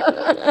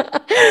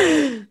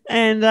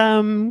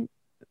 And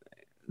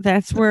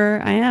that's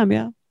where I am,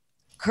 yeah.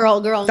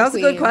 Girl. That's a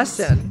good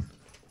question.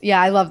 Yeah,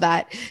 I love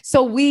that.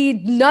 So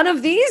none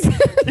of these?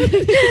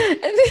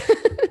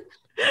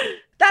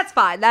 That's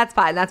fine.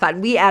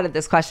 We added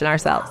this question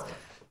ourselves.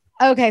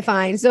 Okay,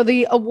 fine. So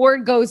the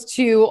award goes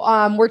to,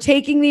 we're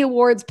taking the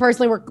awards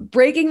personally. We're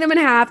breaking them in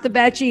half, the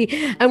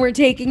Betchy, and we're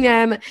taking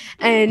them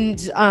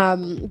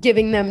and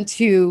giving them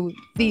to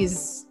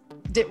these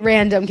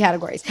random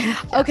categories.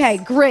 Okay,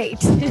 great.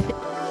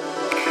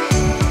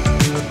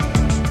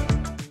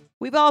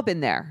 We've all been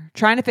there,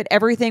 trying to fit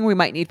everything we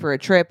might need for a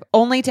trip,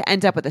 only to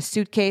end up with a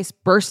suitcase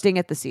bursting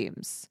at the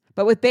seams.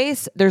 But with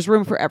Base, there's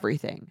room for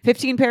everything.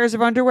 15 pairs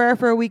of underwear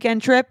for a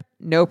weekend trip?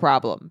 No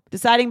problem.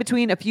 Deciding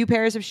between a few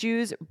pairs of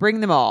shoes?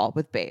 Bring them all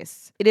with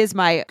Base. It is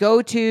my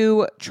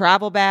go-to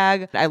travel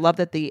bag. I love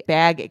that the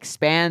bag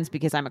expands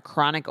because I'm a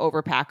chronic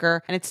overpacker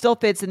and it still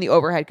fits in the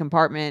overhead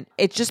compartment.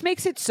 It just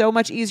makes it so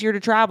much easier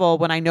to travel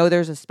when I know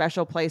there's a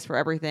special place for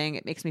everything.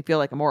 It makes me feel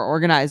like a more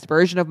organized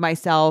version of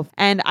myself.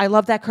 And I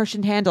love that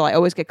cushioned handle. I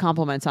always get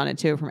compliments on it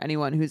too from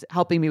anyone who's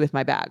helping me with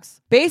my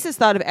bags. Base has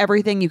thought of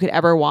everything you could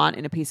ever want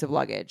in a piece of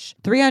luggage.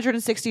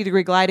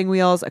 360-degree gliding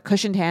wheels, a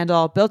cushioned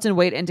handle, built-in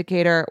weight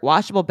indicator,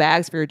 washable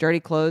bags for your dirty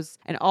clothes,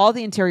 and all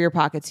the interior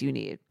pockets you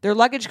need. Their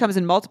luggage comes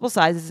in multiple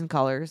sizes and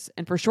colors,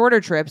 and for shorter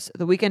trips,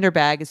 the Weekender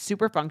bag is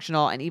super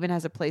functional and even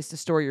has a place to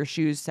store your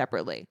shoes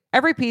separately.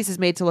 Every piece is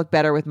made to look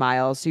better with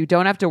miles, so you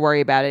don't have to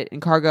worry about it in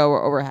cargo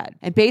or overhead.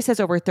 And Base has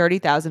over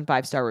 30,000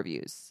 five-star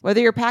reviews.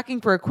 Whether you're packing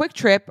for a quick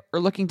trip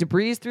or looking to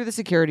breeze through the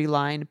security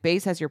line,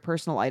 Base has your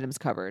personal items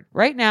covered.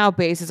 Right now,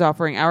 Base is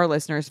offering our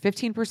listeners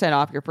 15%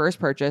 off your first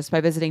purchase by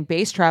visiting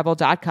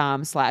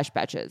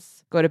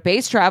basetravel.com/betches. Go to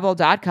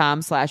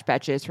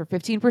basetravel.com/betches for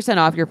 15%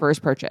 off your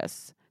first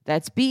purchase.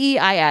 That's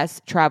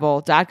BEIS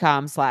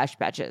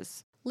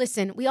travel.com/betches.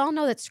 Listen, we all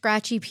know that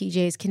scratchy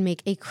PJs can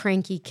make a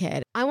cranky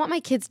kid. I want my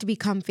kids to be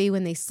comfy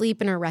when they sleep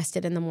and are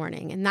rested in the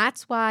morning, and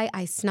that's why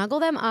I snuggle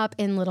them up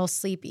in Little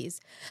Sleepies.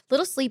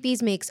 Little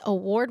Sleepies makes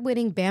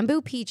award-winning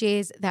bamboo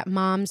PJs that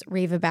moms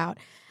rave about.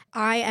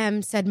 I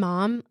am said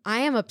mom.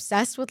 I am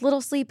obsessed with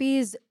Little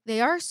Sleepies.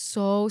 They are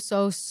so,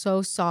 so,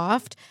 so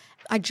soft.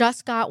 I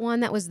just got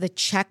one that was the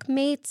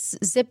Checkmates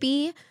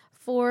Zippy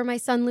for my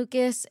son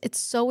Lucas. It's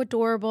so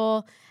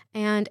adorable.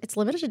 and it's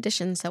limited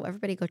edition, so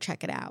everybody go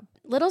check it out.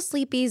 Little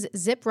Sleepy's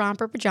Zip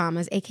Romper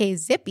Pajamas, aka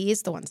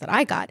Zippies, the ones that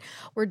I got,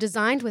 were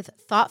designed with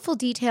thoughtful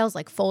details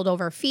like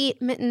fold-over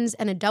feet, mittens,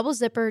 and a double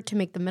zipper to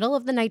make the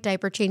middle-of-the-night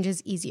diaper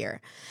changes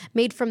easier.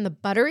 Made from the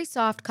buttery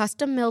soft,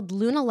 custom-milled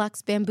Luna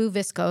Lux bamboo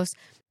viscose,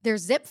 their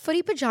zip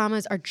footy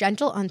pajamas are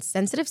gentle on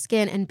sensitive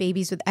skin and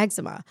babies with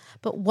eczema.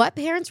 But what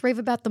parents rave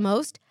about the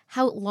most?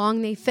 How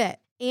long they fit.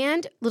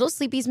 And Little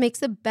Sleepies makes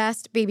the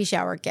best baby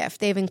shower gift.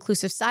 They have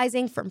inclusive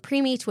sizing from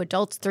preemie to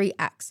adults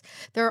 3X.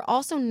 There are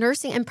also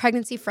nursing and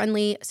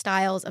pregnancy-friendly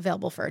styles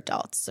available for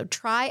adults. So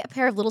try a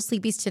pair of Little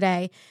Sleepies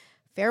today.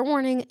 Fair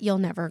warning, you'll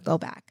never go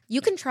back. You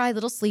can try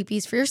Little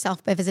Sleepies for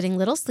yourself by visiting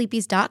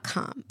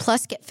littlesleepies.com.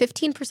 Plus, get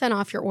 15%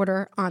 off your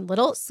order on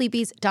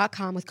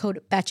littlesleepies.com with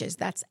code BETCHES.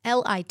 That's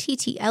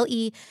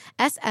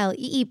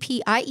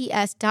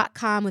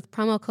LITTLESLEEPIES.com with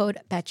promo code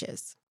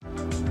BETCHES.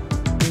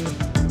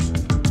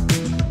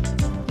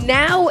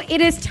 Now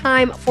it is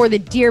time for the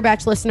Dear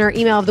Betch listener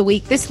email of the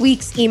week. This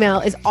week's email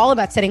is all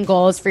about setting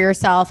goals for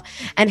yourself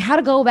and how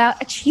to go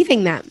about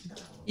achieving them.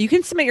 You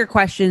can submit your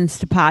questions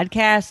to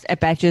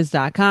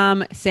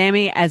podcast@betches.com.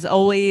 Sammy, as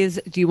always,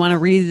 do you want to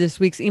read this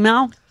week's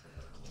email?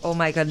 Oh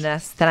my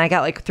goodness. Then I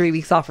got like 3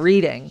 weeks off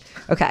reading.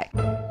 Okay.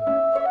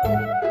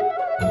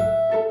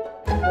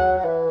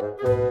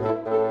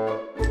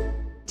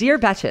 Dear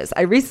Betches,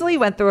 I recently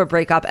went through a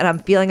breakup and I'm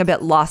feeling a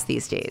bit lost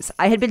these days.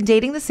 I had been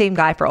dating the same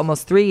guy for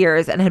almost 3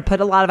 years and had put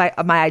a lot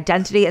of my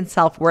identity and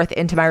self-worth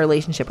into my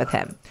relationship with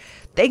him.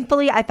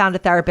 Thankfully, I found a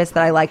therapist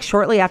that I liked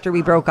shortly after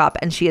we broke up,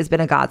 and she has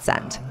been a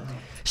godsend.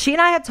 She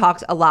and I have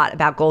talked a lot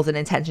about goals and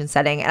intention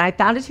setting, and I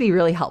found it to be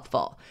really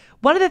helpful.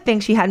 One of the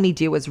things she had me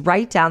do was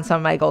write down some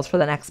of my goals for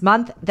the next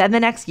month, then the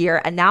next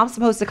year, and now I'm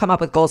supposed to come up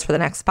with goals for the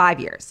next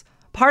 5 years.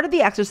 Part of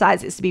the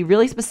exercise is to be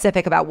really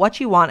specific about what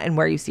you want and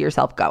where you see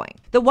yourself going.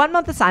 The 1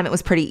 month assignment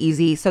was pretty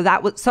easy, so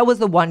was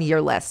the 1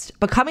 year list.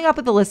 But coming up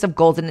with a list of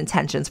goals and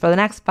intentions for the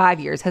next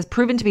 5 years has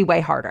proven to be way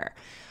harder.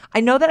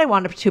 I know that I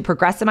want to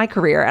progress in my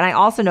career, and I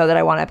also know that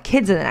I want to have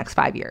kids in the next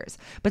 5 years.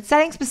 But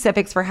setting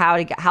specifics for how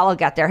I'll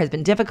get there has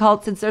been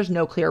difficult since there's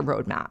no clear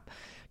roadmap.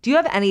 Do you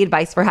have any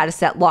advice for how to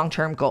set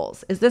long-term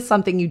goals? Is this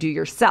something you do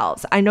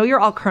yourselves? I know you're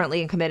all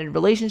currently in committed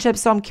relationships,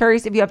 so I'm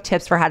curious if you have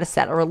tips for how to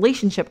set a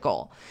relationship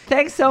goal.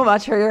 Thanks so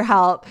much for your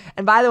help.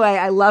 And by the way,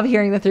 I love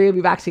hearing the three of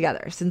you back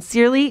together.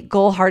 Sincerely,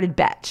 Goal-Hearted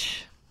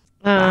Betch.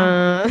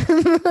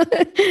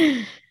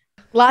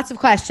 Lots of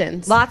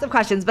questions.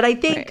 But I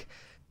think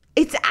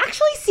it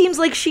actually seems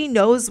like she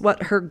knows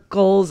what her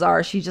goals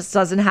are. She just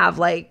doesn't have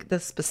like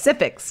the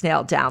specifics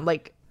nailed down.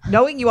 Like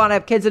knowing you want to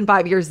have kids in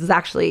 5 years is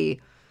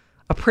actually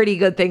a pretty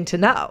good thing to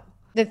know.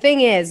 The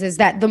thing is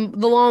that the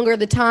longer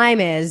the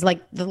time is,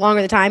 like the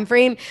longer the time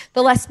frame,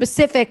 the less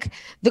specific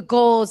the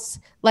goals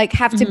like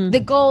have to. The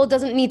goal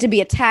doesn't need to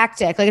be a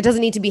tactic. Like it doesn't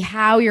need to be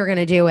how you're going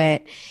to do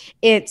it.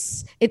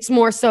 It's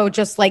more so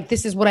just like,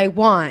 this is what I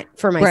want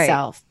for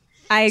myself.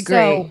 Right. I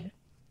agree.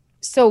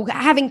 So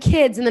having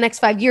kids in the next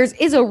 5 years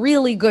is a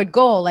really good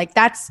goal. Like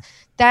that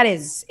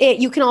is it.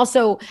 You can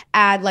also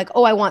add like,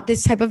 oh, I want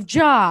this type of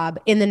job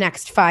in the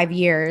next 5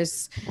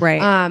 years.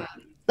 Right.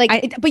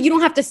 But you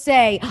don't have to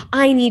say,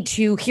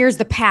 here's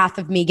the path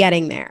of me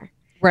getting there.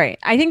 Right.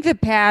 I think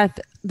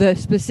the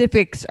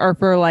specifics are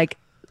for like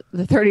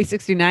the 30,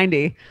 60,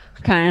 90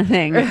 kind of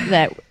thing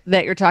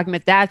that you're talking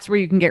about. That's where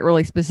you can get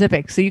really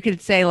specific. So you could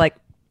say like,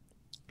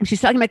 if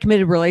she's talking about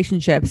committed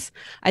relationships,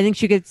 I think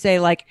she could say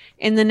like,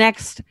 in the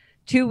next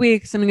 2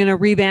 weeks, I'm going to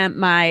revamp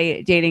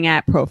my dating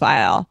app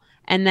profile.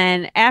 And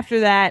then after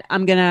that,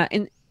 I'm going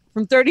to,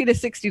 from 30 to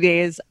 60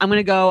 days, I'm going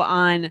to go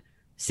on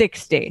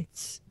 6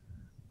 dates.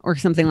 Or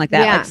something like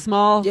that, like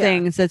small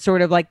things that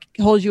sort of like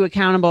hold you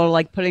accountable to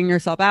like putting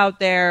yourself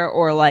out there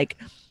or like,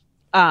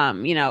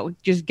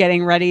 just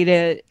getting ready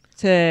to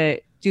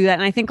do that.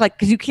 And I think like,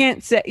 cause you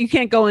can't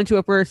go into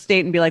a first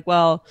date and be like,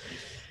 well,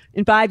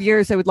 in 5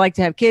 years, I would like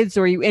to have kids,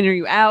 or you in or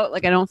you out.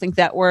 Like, I don't think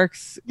that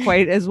works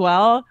quite as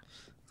well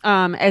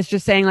as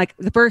just saying like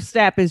the first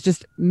step is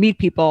just meet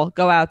people,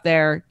 go out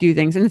there, do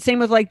things. And the same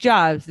with like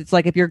jobs. It's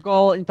like, if your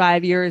goal in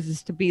 5 years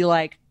is to be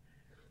like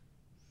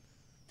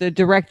the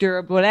director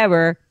of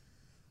whatever,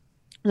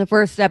 the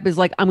first step is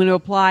like, I'm going to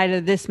apply to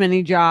this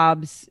many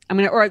jobs.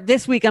 Or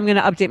this week I'm going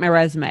to update my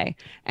resume.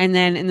 And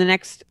then in the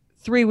next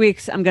 3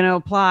 weeks, I'm going to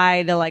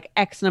apply to like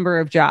X number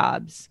of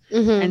jobs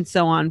and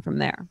so on from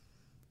there.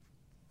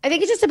 I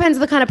think it just depends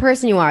on the kind of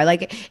person you are.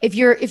 Like if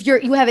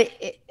you have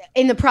it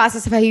in the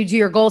process of how you do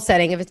your goal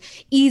setting, if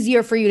it's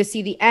easier for you to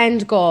see the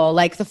end goal,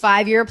 like the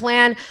 5-year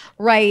plan,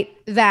 write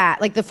that,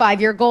 like the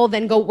 5-year goal,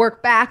 then go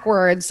work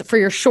backwards for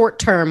your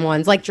short-term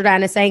ones, like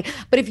Jordana is saying.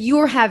 But if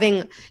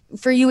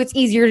for you, it's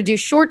easier to do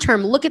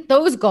short-term, look at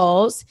those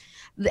goals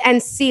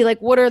and see like,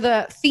 what are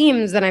the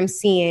themes that I'm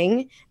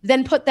seeing,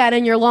 then put that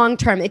in your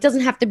long-term. It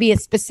doesn't have to be a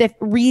specific,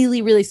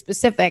 really, really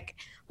specific,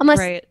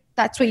 unless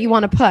that's what you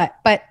want to put.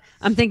 But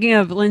I'm thinking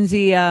of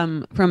Lindsay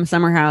from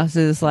Summer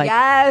House's like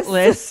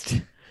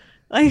list.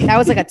 Like that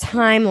was like a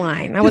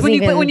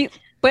timeline.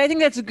 But I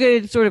think that's a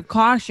good sort of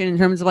caution in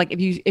terms of like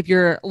if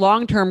your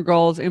long-term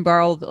goals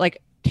involve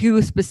like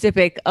too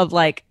specific of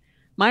like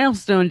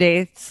milestone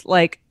dates,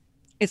 like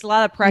it's a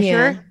lot of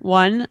pressure,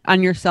 one,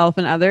 on yourself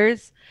and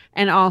others.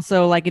 And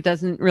also like it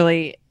doesn't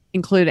really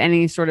include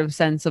any sort of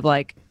sense of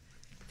like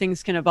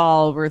things can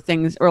evolve or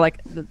things or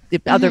like the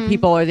other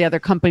people or the other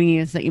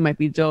companies that you might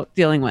be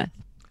dealing with.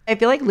 I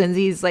feel like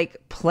Lindsay's like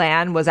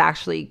plan was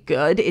actually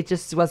good. It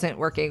just wasn't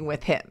working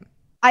with him.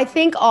 I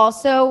think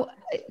also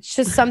it's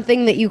just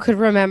something that you could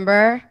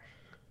remember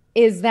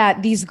is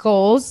that these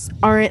goals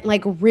aren't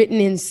like written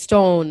in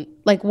stone.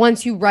 Like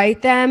once you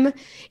write them,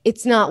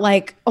 it's not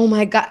like, oh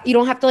my God, you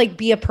don't have to like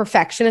be a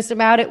perfectionist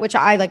about it, which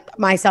I like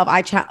myself,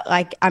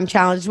 I'm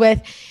challenged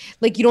with.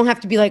 Like you don't have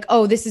to be like,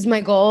 oh, this is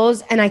my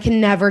goals and I can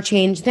never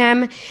change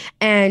them.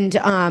 And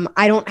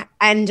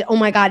oh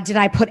my God, did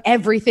I put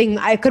everything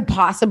I could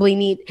possibly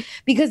need?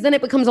 Because then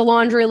it becomes a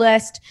laundry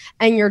list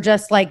and you're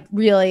just like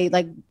really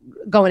like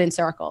going in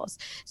circles.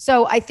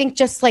 So I think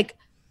just like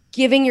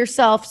giving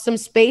yourself some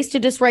space to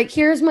just write,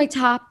 here's my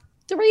top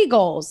 3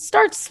 goals.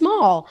 Start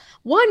small,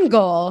 1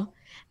 goal.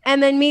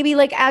 And then maybe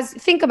like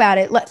think about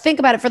it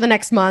for the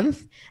next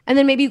month. And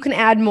then maybe you can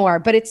add more,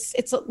 but it's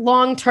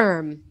long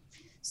term.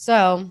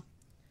 So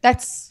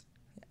that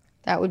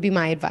would be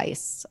my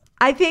advice.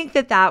 I think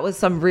that was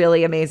some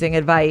really amazing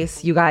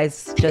advice you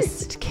guys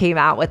just came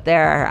out with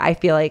there. I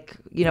feel like,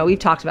 we've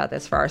talked about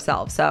this for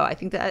ourselves. So I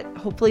think that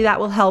hopefully that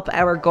will help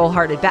our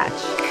goal-hearted Betch.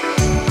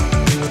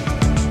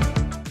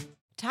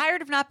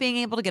 Tired of not being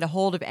able to get a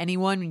hold of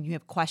anyone when you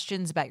have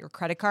questions about your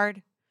credit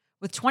card?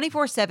 With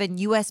 24/7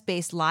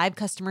 US-based live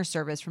customer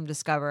service from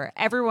Discover,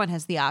 everyone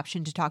has the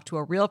option to talk to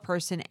a real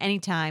person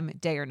anytime,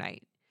 day or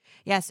night.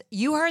 Yes,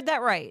 you heard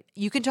that right.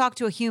 You can talk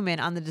to a human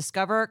on the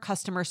Discover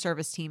customer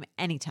service team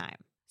anytime.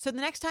 So the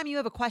next time you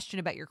have a question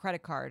about your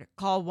credit card,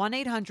 call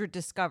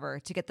 1-800-DISCOVER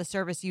to get the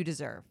service you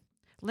deserve.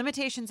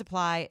 Limitations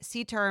apply.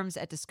 See terms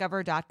at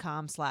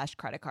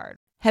discover.com/creditcard.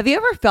 Have you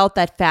ever felt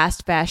that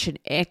fast fashion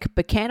ick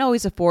but can't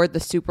always afford the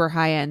super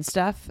high-end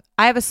stuff?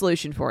 I have a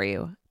solution for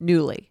you.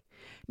 Nuuly.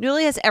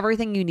 Nuuly has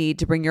everything you need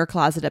to bring your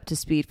closet up to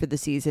speed for the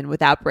season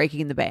without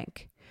breaking the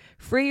bank.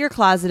 Free your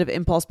closet of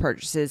impulse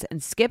purchases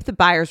and skip the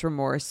buyer's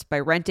remorse by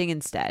renting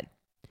instead.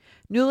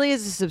 Nuuly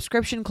is a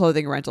subscription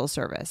clothing rental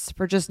service.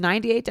 For just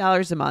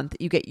 $98 a month,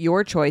 you get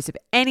your choice of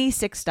any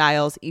 6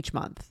 styles each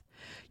month.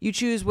 You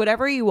choose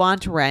whatever you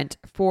want to rent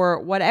for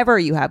whatever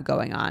you have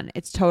going on.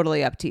 It's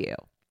totally up to you.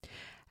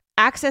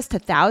 Access to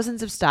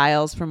thousands of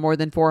styles from more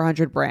than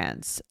 400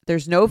 brands.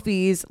 There's no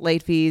fees,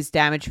 late fees,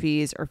 damage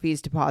fees, or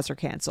fees to pause or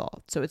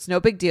cancel. So it's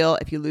no big deal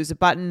if you lose a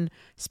button,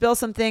 spill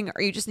something,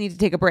 or you just need to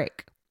take a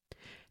break.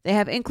 They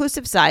have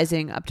inclusive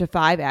sizing up to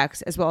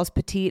 5X as well as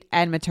petite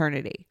and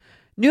maternity.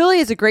 Nuuly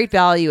is a great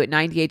value at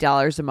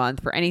 $98 a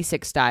month for any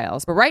 6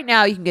 styles. But right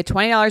now you can get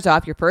 $20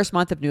 off your first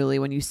month of Nuuly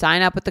when you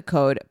sign up with the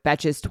code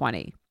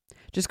BETCHES20.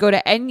 Just go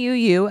to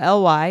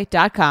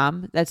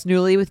NUULY.com, that's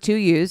Nuuly with 2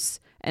 U's,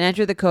 and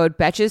enter the code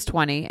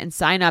BETCHES20 and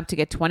sign up to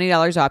get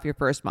 $20 off your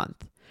first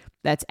month.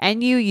 That's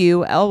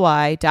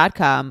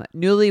NUULY.com,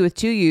 Nuuly with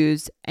 2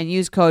 U's, and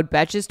use code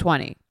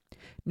BETCHES20.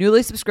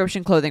 Nuuly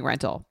subscription clothing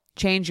rental.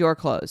 Change your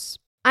clothes.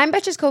 I'm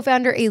Betch's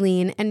co-founder,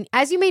 Aileen, and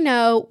as you may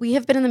know, we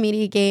have been in the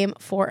media game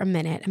for a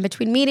minute. And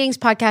between meetings,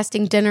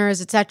 podcasting,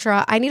 dinners,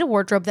 etc., I need a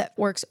wardrobe that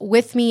works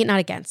with me, not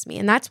against me.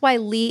 And that's why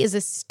Lee is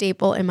a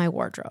staple in my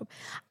wardrobe.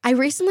 I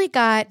recently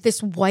got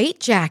this white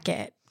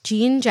jacket,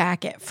 jean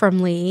jacket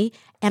from Lee,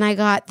 and I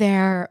got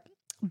their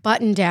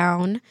button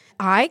down.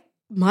 I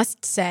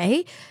must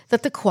say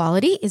that the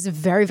quality is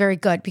very, very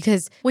good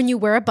because when you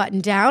wear a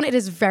button down, it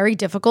is very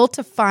difficult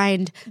to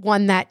find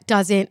one that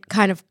doesn't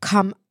kind of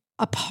come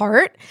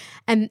apart.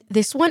 And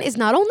this one is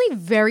not only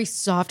very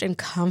soft and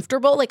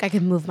comfortable, like I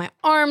can move my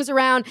arms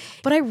around,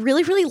 but I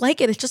really, really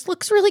like it. It just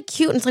looks really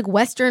cute. And it's like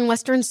Western.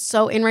 Western's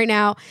so in right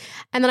now.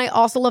 And then I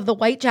also love the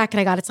white jacket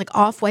I got. It's like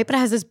off-white, but it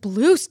has this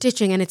blue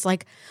stitching. And it's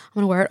like, I'm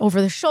going to wear it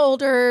over the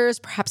shoulders,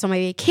 perhaps on my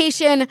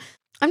vacation.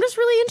 I'm just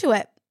really into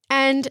it.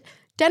 And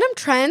denim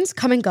trends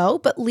come and go,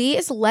 but Lee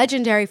is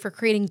legendary for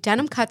creating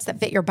denim cuts that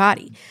fit your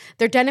body.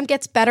 Their denim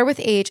gets better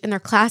with age, and their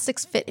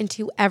classics fit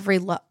into every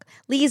look.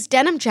 Lee's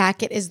denim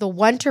jacket is the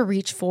one to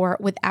reach for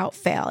without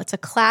fail. It's a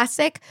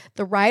classic.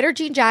 The Rider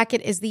jean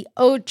jacket is the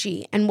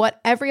OG and what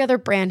every other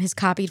brand has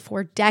copied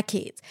for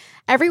decades.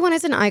 Everyone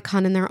is an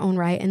icon in their own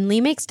right, and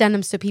Lee makes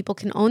denim so people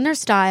can own their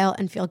style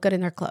and feel good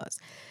in their clothes.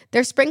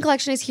 Their spring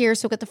collection is here,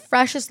 so get the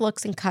freshest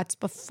looks and cuts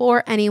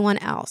before anyone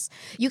else.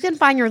 You can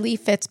find your Lee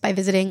fits by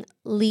visiting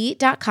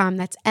lee.com.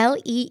 That's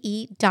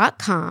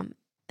Lee.com.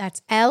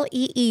 That's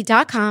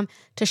Lee.com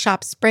to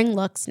shop spring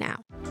looks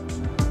now.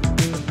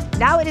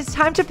 Now it is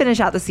time to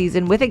finish out the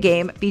season with a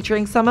game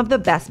featuring some of the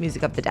best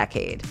music of the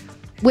decade.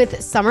 With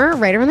summer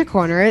right around the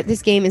corner,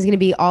 this game is going to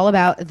be all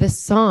about the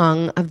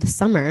song of the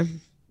summer.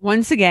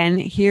 Once again,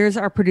 here's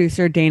our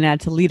producer, Dana,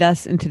 to lead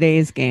us in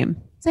today's game.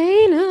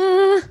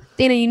 Dana,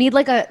 you need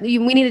we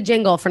need a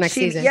jingle for next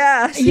season.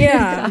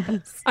 Yeah.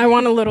 I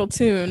want a little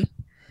tune.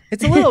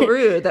 It's a little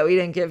rude that we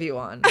didn't give you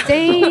one.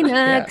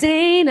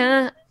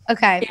 Dana.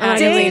 Okay.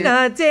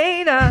 Dana.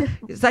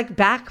 It's like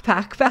back.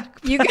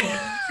 You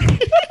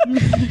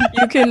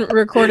can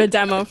record a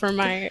demo for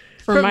my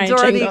for From my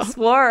Dora the jingle.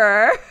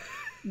 Explorer.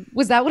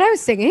 Was that what I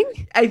was singing?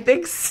 I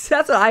think that's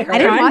what I heard. I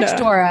didn't watch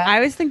Kinda. Dora. I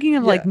was thinking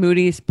of like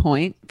Moody's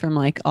Point from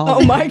like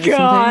all. Oh my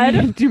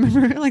God. Do you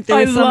remember? Like there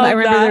I was some. I love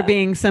remember there that.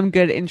 being some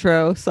good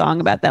intro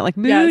song about that, like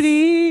Yes.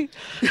 Moody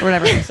or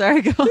whatever.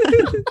 Sorry, go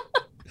on.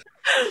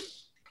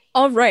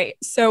 All right.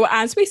 So,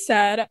 as we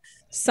said,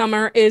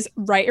 summer is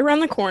right around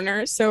the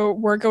corner. So,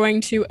 we're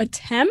going to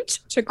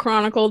attempt to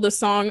chronicle the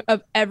song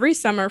of every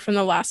summer from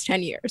the last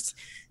 10 years.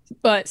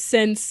 But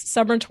since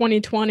summer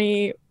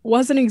 2020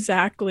 wasn't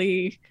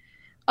exactly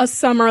a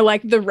summer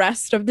like the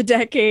rest of the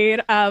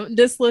decade,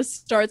 this list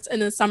starts in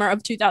the summer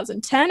of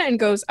 2010 and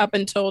goes up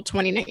until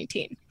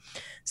 2019.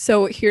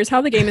 So, here's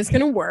how the game is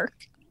going to work.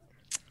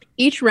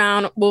 Each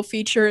round will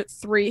feature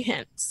 3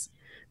 hints.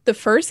 The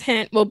first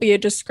hint will be a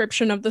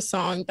description of the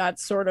song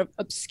that's sort of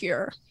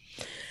obscure.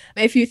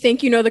 If you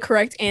think you know the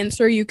correct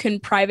answer, you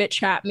can private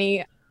chat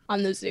me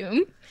on the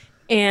Zoom.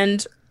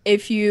 And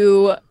if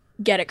you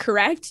get it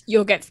correct,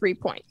 you'll get 3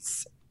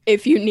 points.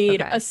 If you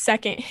need a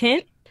second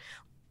hint,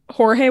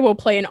 Jorge will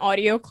play an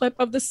audio clip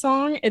of the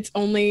song. It's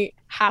only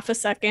half a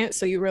second,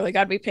 so you really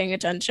got to be paying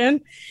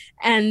attention.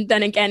 And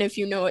then again, if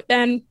you know it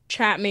then,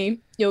 chat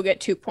me, you'll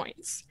get 2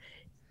 points.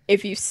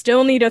 If you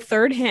still need a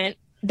third hint,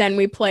 then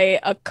we play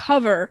a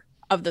cover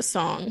of the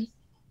song.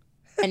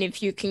 And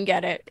if you can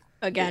get it,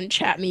 again,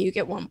 chat me, you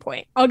get 1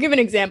 point. I'll give an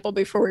example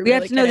before we We really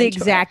have to know get the into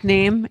exact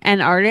name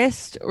and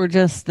artist, or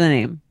just the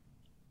name.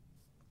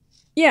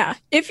 Yeah.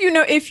 If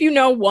you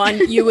know one,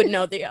 you would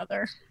know the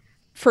other.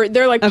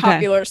 They're like Okay.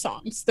 popular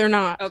songs. They're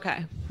not.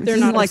 Okay, They're this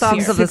not isn't like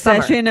songs of the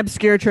Succession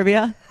obscure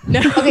trivia. No.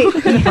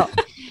 Okay.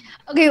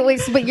 Okay, wait.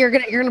 So, but you're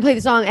gonna play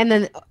the song, and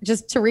then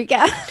just to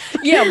recap,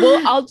 Yeah,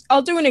 well,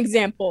 I'll do an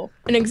example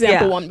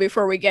Yeah. one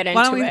before we get Why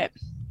don't into we- it.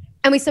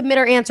 and we submit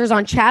our answers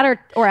on chat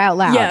or out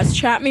loud. Yes,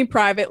 chat me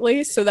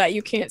privately so that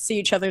you can't see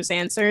each other's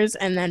answers,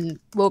 and then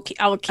I'll keep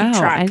Oh,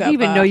 track I of. didn't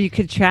even know you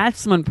could chat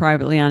someone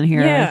privately on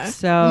here. Yeah. It's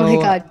so Oh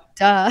my god,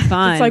 duh.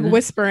 fun. It's like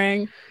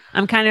whispering.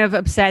 I'm kind of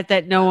upset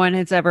that no one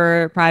has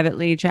ever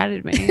privately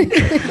chatted me.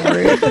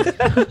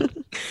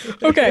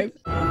 Okay.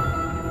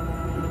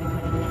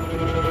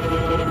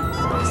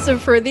 So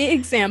for the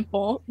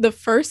example, the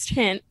first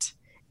hint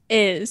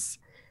is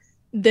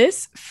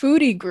this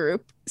foodie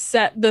group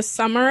set the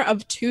summer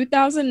of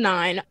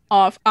 2009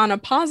 off on a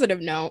positive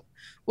note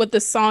with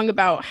the song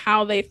about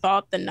how they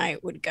thought the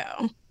night would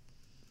go.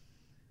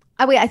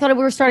 Oh wait, I thought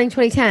we were starting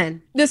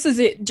 2010. This is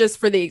it just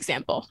for the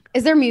example.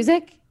 Is there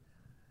music?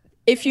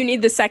 If you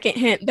need the second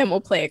hint, then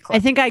we'll play a clip. I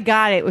think I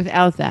got it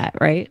without that,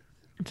 right?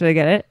 Did I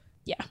get it?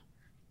 Yeah.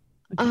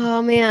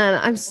 Oh man,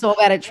 I'm so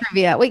bad at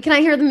trivia. Wait, can I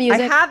hear the I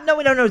music? have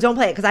no, don't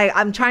play it because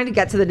I'm trying to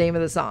get to the name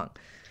of the song.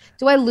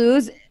 Do I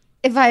lose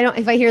if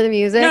I hear the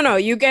music? No,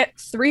 you get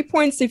 3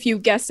 points if you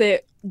guess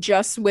it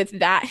just with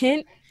that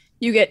hint.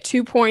 You get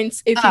 2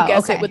 points if you Oh,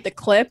 guess okay. it with the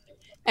clip,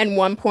 and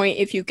 1 point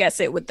if you guess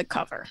it with the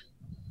cover.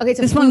 Okay,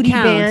 so This one foodie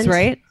counts, band.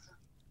 right?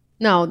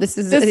 No, this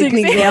is This an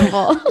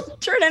example. example.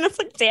 Jordan, it's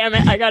like, damn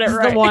it, I got it This is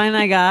right. the one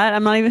I got.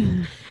 I'm not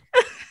even.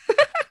 Oh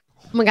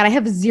my god, I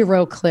have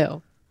zero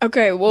clue.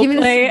 Okay, we'll Give me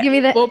the- play. give me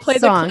the we'll play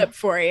song. the clip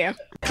for you.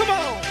 Come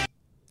on.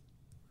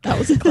 That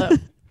was a clip.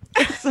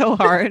 It's so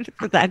hard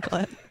for that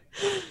clip.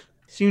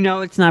 So you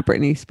know it's not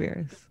Britney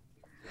Spears.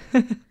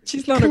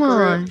 She's not Come a group.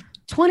 on.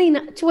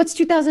 29 what's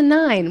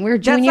 2009? We're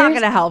That's juniors. not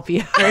going to help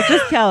you. Right,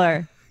 just tell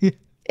her.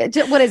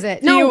 What is it?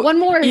 Do No, you- one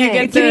more. You hint.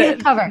 get Give me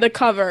the cover. the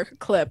cover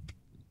clip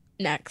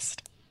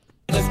next.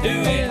 Let's do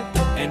it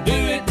and do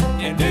it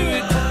and do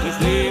it.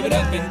 Let's live it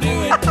up and do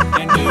it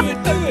and do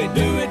it, do it,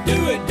 do it,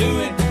 do it, do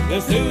it.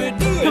 Let's do it,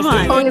 do it. Come let's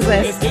on. do What song it, is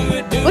this? let's do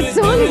it, do What it,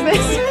 song do is it,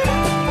 this? do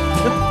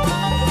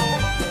it.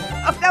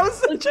 That was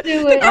such a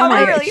Do it. Oh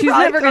my really god, she's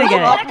probably never gonna throw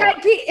get up. it. Black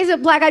Eyed Peas. Is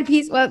it Black Eyed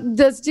Peas? Well,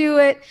 let's do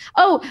it.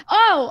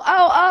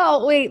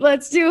 Oh, wait,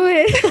 let's do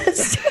it.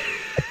 Let's do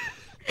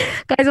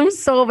it. Guys, I'm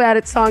so bad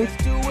at songs.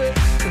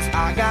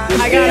 I got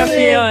a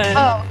feeling.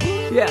 Oh,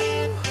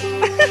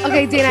 Yeah.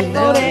 okay, Dana, I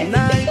wrote it.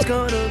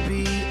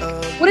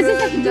 What does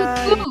this have to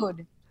do with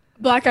food?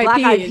 Black Eyed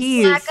Black Eyed Peas.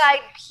 Peas. Black Eyed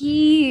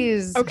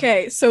Peas.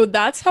 Okay, so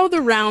that's how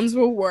the rounds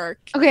will work.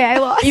 Okay, I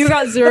lost. You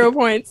got 0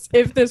 points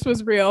if this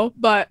was real,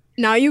 but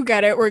now you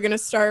get it. We're gonna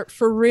start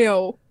for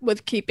real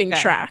with keeping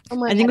Okay. track. Oh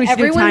my I think God. we should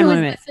do Everyone time who is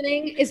limit.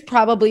 listening is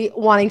probably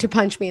wanting to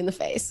punch me in the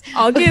face.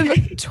 I'll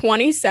give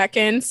 20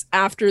 seconds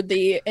after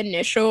the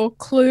initial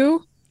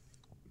clue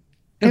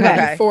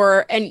Okay.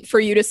 for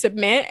you to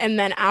submit, and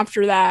then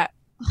after that,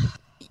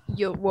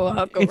 we'll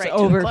go It's right to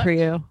over the clip. for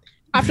you.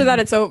 After that,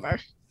 it's over.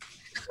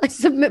 I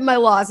submit my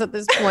loss at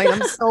this point.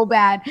 I'm so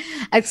bad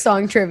at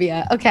song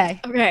trivia. Okay.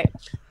 Okay,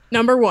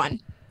 number 1.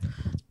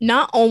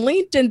 Not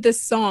only did this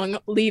song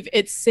leave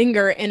its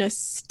singer in a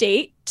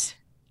state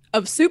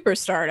of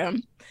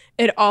superstardom,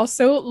 it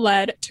also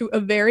led to a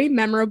very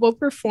memorable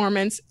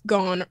performance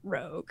gone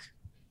rogue.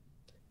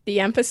 The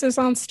emphasis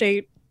on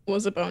state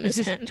was a bonus This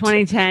is hint.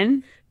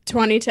 2010.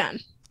 2010.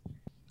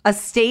 A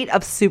state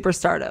of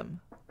superstardom.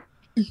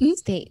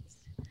 States.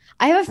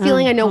 I have a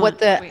feeling I know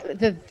what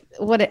hold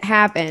what it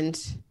happened,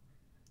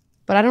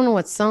 but I don't know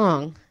what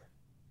song.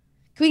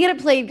 Can we get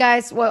it played,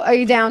 guys? Well, are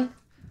you down?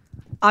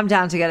 I'm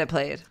down to get it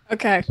played.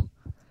 Okay,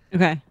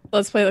 Okay.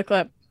 let's play the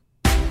clip.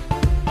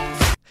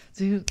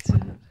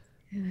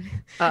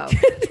 Oh.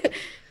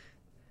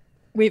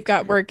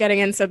 We're getting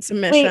in some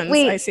submissions.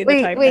 I see the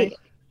typing.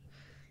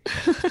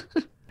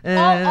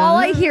 All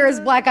I hear is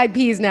Black Eyed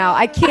Peas now.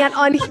 I can't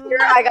unhear.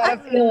 I got a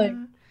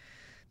feeling.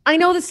 I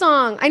know the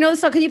song.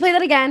 Can you play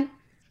that again?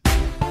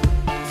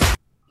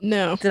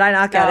 No. Did I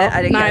not get it?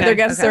 I didn't get it. Neither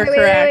guesses are Wait.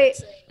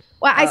 correct.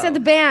 Well, I said the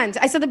band.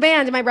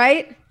 Am I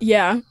right?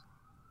 Yeah.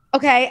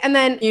 Okay, and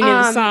then You need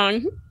the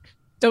song.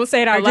 Don't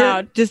say it out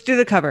loud. Just do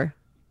the cover.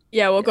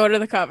 Yeah, we'll go to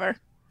the cover.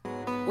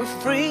 We're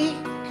free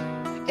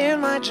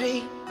in my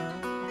Jeep.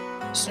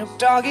 Snoop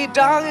Doggy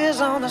Dogg is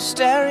on the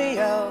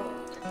stereo.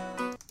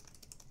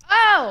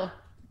 Oh,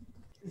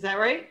 Is that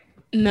right?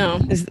 No.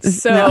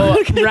 So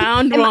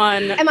round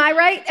one. am I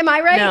right?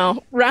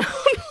 No. Round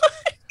one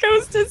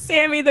goes to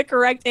Sammy. The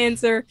correct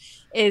answer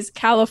is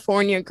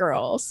California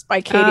Girls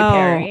by Katy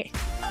Perry.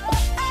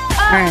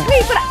 right.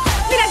 Wait, but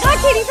I got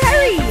Katy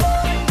Perry.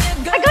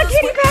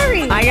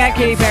 I got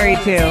Katy Perry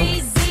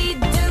too.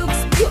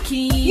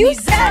 You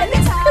said.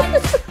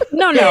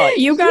 No.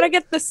 You got to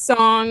get the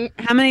song.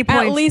 How many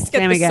points? At least get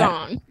Sammy the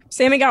song.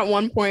 Sammy got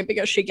 1 point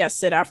because she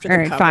guessed it after All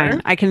the right, cover.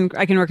 fine. I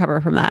can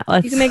recover from that.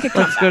 Let's can make a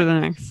let's go to the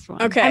next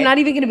one. Okay. I'm not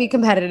even going to be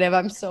competitive.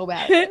 I'm so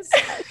bad. at this.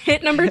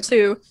 Hit number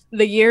 2.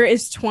 The year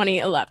is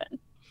 2011.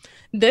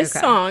 This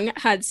song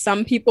had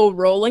some people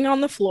rolling on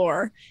the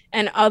floor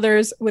and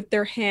others with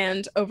their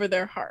hand over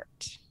their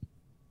heart.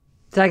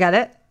 Did I get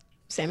it?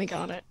 Sammy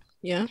got it.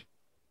 Yeah.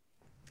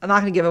 I'm not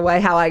going to give away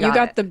how I got it. You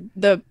got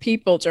the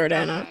people,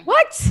 Jordana.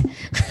 What?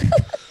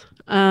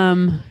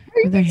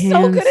 With their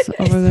so good hands at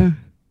over there.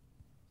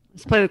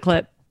 Let's play the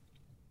clip.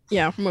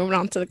 Yeah, we're moving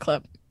on to the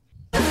clip.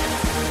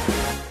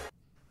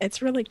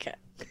 It's really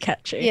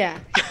catchy. Yeah.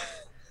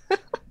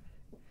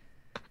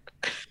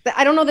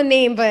 I don't know the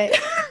name, but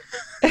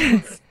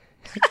am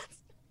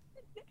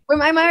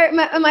I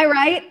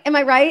right? Am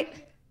I right?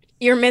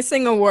 You're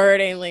missing a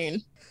word,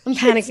 Aileen. I'm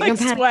panicking. It's like I'm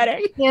panicking.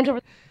 sweating. Hand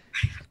over-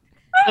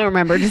 I don't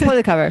remember. Just play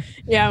the cover.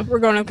 Yeah, we're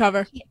going to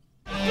cover.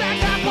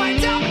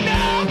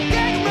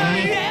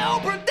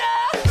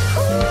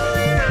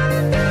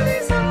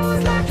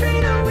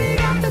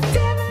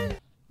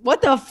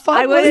 What the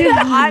fuck was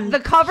that? The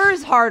cover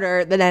is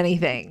harder than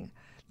anything.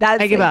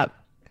 I give up.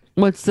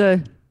 What's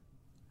the?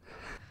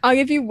 I'll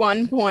give you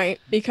 1 point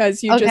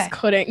because you just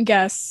couldn't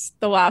guess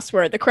the last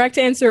word. The correct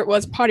answer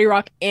was Party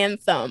Rock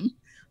Anthem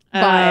by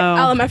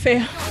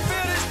LMFAO.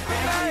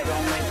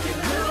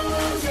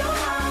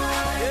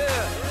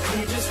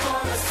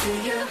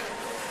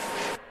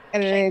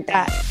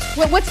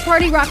 What's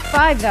Party Rock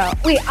 5 though?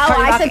 Wait,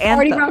 I said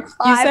Party Rock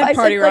 5. You said I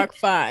Party Rock like,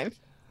 5.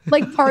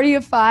 Like Party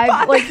of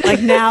 5.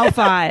 Like now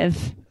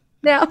 5.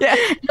 now. Yeah.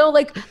 No,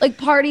 like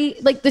party,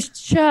 like the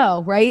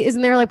show, right?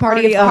 Isn't there like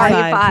Party of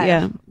 5?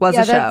 Yeah. Was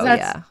a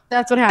show,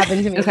 That's what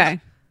happened to me. Okay.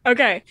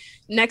 Okay.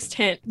 Next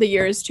hint. The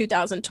year is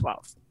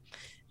 2012.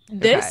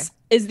 This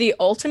is the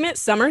ultimate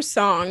summer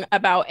song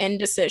about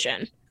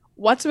indecision.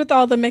 What's with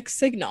all the mixed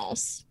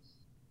signals?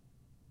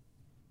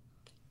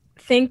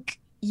 Think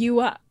you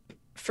up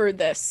for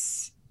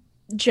this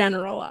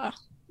general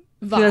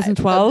vibe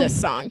 2012? of this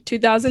song.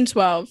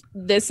 2012.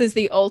 This is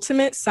the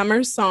ultimate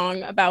summer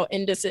song about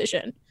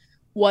indecision.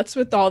 What's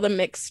with all the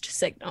mixed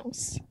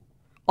signals?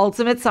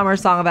 Ultimate summer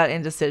song about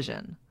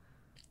indecision.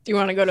 Do you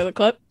want to go to the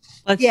clip?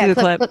 Let's do the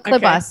clip. Clip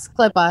Okay. us.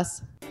 Clip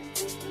us.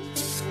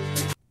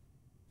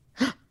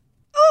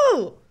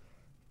 Ooh.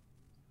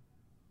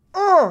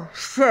 Oh,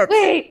 shit.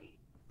 Wait.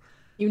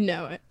 You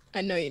know it.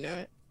 I know you know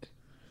it.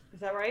 Is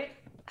that right?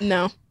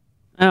 No.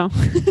 Oh.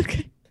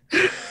 Okay.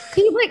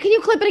 Can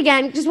you clip it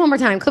again? Just one more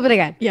time. Clip it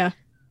again. Yeah.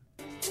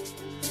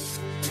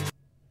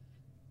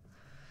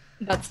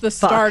 That's the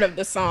start of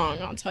the song,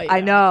 I'll tell you.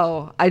 I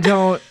know. I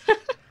don't.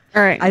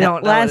 All right. I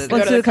don't know. Let's Go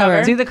to do the the cover.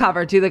 cover. Do the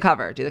cover. Do the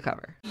cover. Do the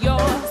cover. Your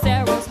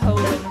Sarah's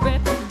holding,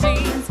 ripped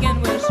jeans,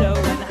 skin was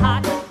showing,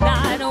 hot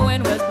night,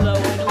 wind was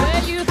blowing.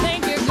 Where you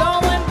think you're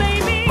going,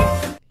 baby?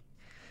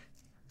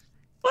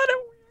 What a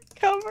weird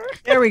cover.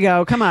 There we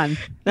go. Come on.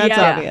 That's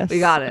Yeah. obvious. We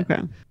got it.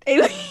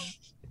 Okay.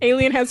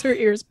 Alien has her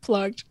ears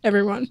plugged,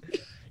 everyone.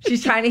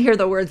 She's trying to hear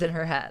the words in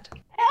her head.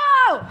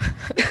 Oh!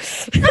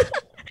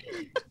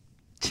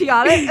 She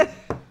got it?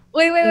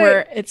 Wait.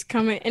 Where it's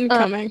coming,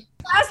 incoming.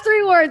 The last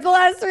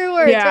three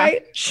words, Yeah.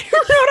 right? She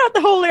wrote out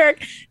the whole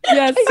lyric.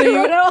 Yes, so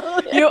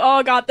you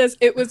all got this.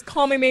 It was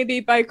Call Me Maybe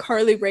by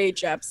Carly Rae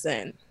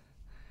Jepsen.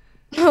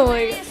 Oh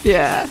my god.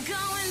 Yeah.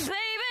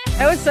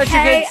 That was such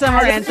a good summer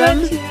anthem.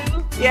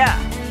 Yeah.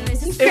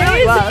 It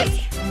really was.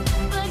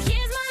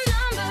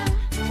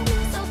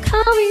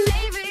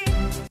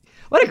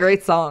 What a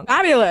great song.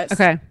 Fabulous.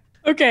 Okay.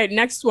 Okay,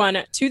 next one,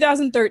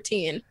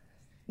 2013.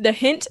 The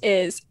hint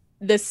is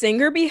the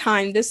singer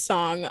behind this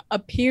song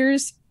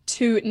appears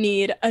to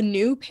need a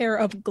new pair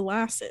of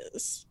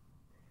glasses.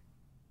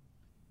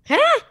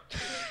 Huh?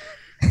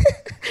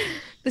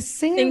 The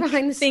singer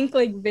behind the Think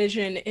like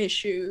vision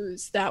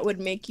issues that would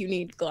make you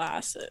need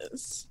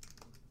glasses.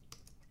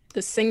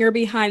 the singer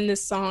behind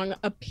this song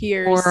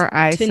appears Or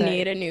I to say.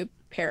 need a new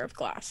pair of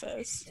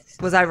glasses.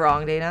 Was I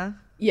wrong, Dana?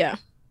 Yeah.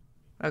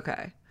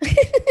 Okay.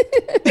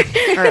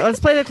 All right, let's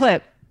play the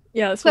clip.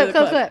 Yeah, let's play Clip,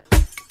 the clip, clip.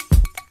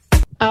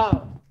 clip.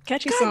 Oh,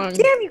 catchy song.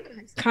 Damn you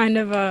guys. Kind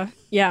of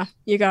yeah,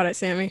 you got it,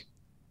 Sammy.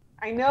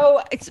 I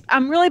know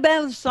I'm really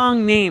bad with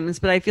song names,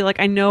 but I feel like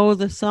I know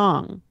the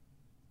song.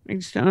 I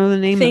just don't know the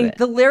name of it.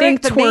 The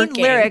lyric, the main twerking.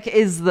 lyric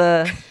is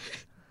the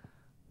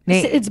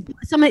name. It's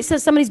somebody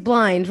says somebody's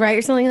blind, right?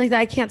 Or something like that.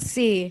 I can't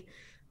see.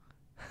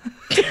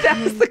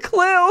 That's the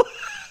clue.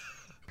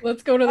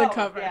 Let's go to the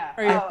cover. yeah.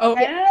 Are you,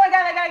 Okay, no,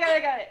 I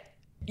got it.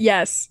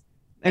 Yes.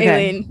 Okay.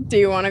 Aileen, do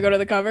you want to go to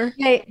the cover?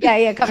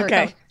 Yeah. Cover.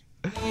 Okay.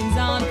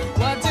 On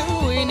what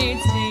do we need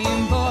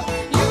steam for?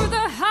 You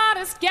the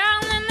hottest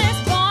gal in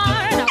this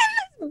barn.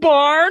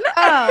 Barn?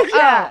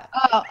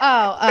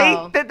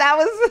 Oh. Wait, that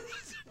was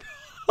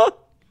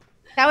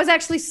That was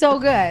actually so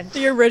good.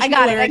 The original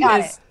I lyric got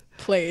is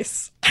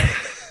place.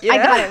 I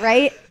got it,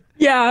 right?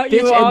 Yeah, bitch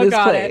you in all this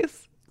got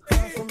place.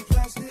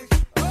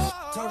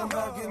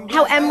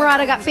 How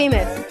Emirata got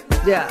famous.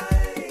 Yeah.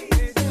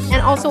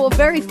 And also a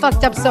very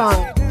fucked up song.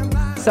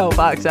 So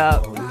fucked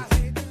up.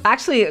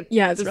 Actually,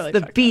 Yeah, it's really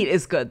the fucked beat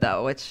is good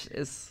though, which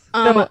is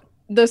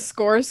The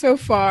score so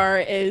far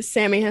is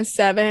Sammy has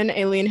 7,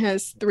 Aileen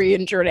has 3,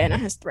 and Jordana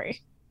has 3.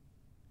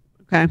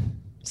 Okay.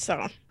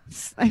 So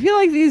I feel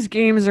like these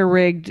games are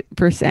rigged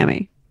for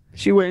Sammy.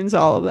 She wins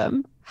all of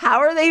them. how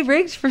are they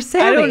rigged for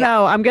Sammy? I don't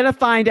know. I'm gonna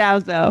find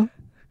out though.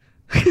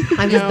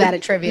 I'm just bad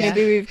at trivia.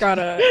 maybe we've got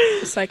a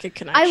psychic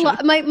connection. I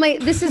love my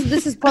this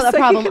is part of the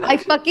problem. I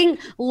fucking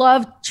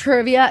love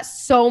trivia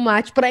so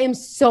much, but I am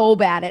so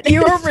bad at it.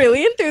 You're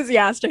really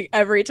enthusiastic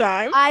every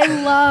time. I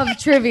love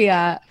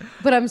trivia,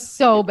 but I'm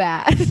so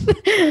bad.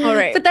 All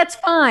right. But that's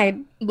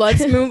fine.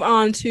 Let's move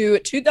on to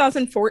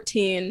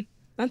 2014.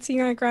 That's the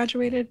year I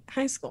graduated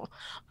high school.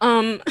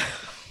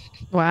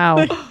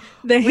 Wow.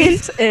 The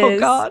hint is Oh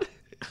God.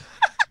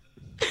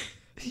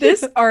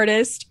 this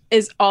artist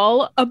is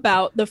all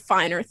about the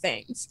finer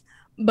things,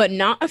 but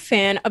not a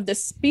fan of the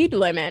speed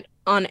limit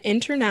on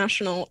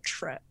international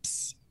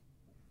trips.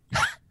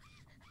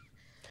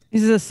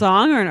 Is it a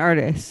song or an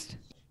artist?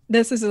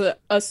 This is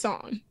a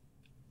song.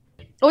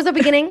 What was the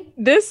beginning?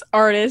 This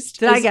artist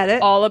Did I is get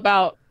it? all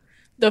about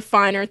the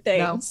finer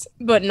things,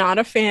 but not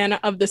a fan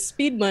of the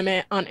speed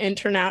limit on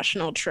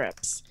international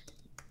trips.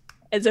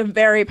 It's a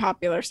very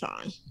popular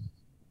song.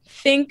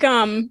 Think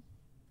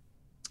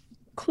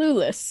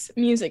Clueless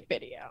music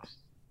video.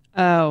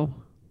 Oh.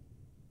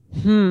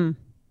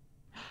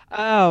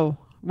 Oh.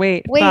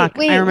 Wait. Wait, Fuck.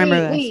 wait, I remember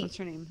wait, this. wait. What's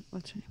her name?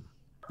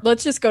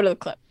 Let's just go to the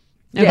clip.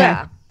 Okay.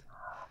 Yeah.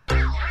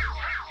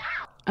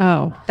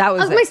 Oh. That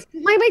was Oh, it.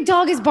 my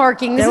dog is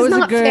barking. This That is was a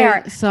not good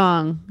fair.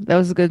 song. That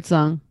was a good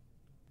song.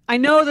 I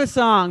know the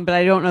song, but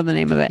I don't know the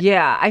name of it.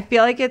 Yeah, I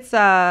feel like it's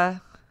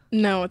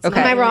No, it's Okay.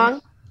 not. Am I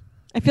wrong?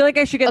 I feel like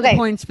I should get Okay. the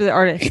points for the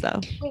artist though.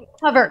 Wait,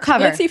 cover.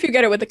 Let's see if you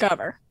get it with the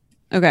cover.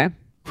 Okay.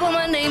 Put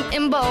my name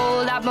in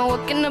bold. I've been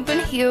working up in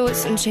here with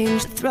some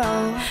change to throw.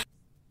 I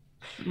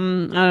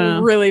don't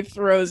know. Really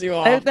throws you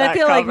off. I that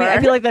feel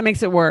cover. like that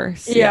makes it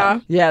worse. Yeah.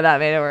 Yeah, that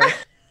made it worse.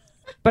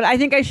 But I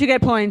think I should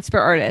get points for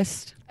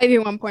artist. I give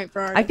you 1 point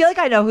for artist. I feel like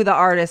I know who the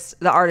artist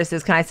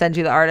is. Can I send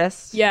you the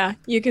artist? Yeah,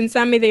 you can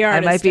send me the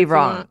artist. might be if you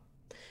wrong. want.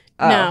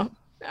 Oh. No.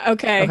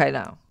 Okay. Okay,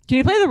 no. Can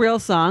you play the real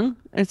song?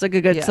 It's like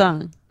a good Yeah.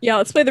 song. Yeah,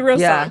 let's play the real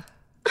Yeah.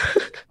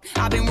 song.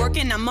 I've been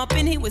working, I'm up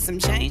in here with some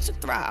change to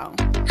throw.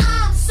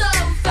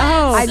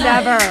 Oh, I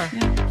never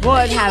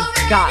would have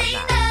gotten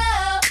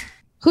that.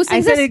 Who I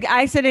sings said this?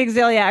 I said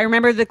Exilia. I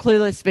remember the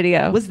Clueless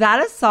video. Was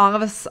that a song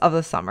of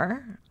the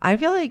summer? I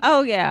feel like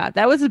Oh yeah,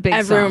 that was a big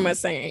Everyone song. was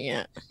singing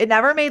it. it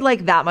never made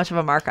like that much of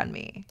a mark on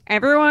me.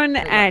 Everyone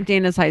at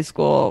Dana's high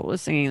school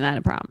was singing that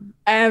at prom.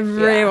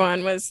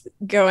 Everyone was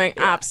going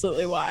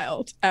absolutely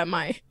wild at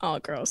my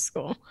all-girls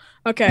school.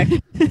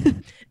 Okay.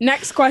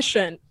 Next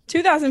question.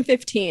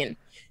 2015.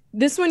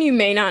 This one you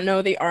may not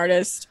know the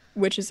artist,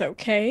 which is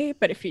okay,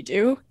 but if you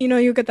do,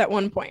 you get that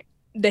 1 point.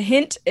 The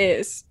hint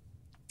is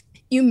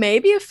you may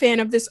be a fan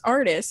of this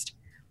artist,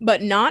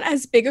 but not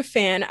as big a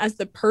fan as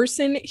the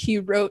person he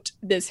wrote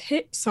this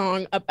hit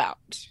song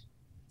about.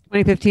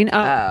 2015.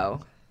 Oh.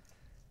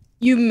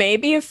 You may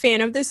be a fan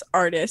of this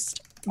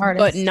artist,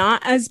 but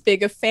not as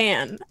big a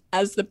fan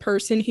as the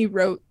person he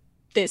wrote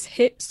this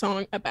hit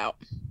song about.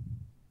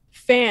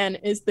 Fan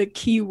is the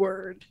key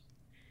word.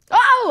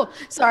 Oh,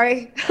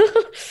 sorry.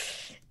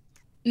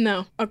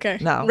 No. Okay.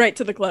 No. Right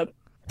to the club.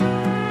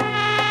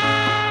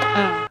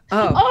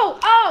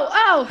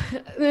 Oh.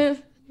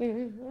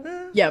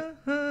 Yep.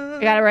 You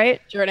got it right?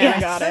 Jordan, Yes.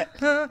 I got it.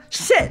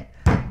 Shit.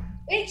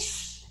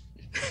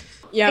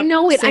 Yep. I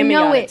know it. Sammy I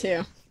know got it.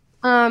 too.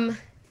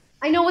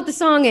 I know what the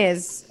song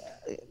is.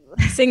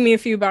 Sing me a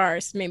few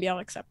bars. Maybe I'll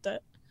accept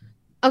it.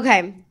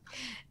 Okay.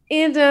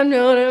 And I'm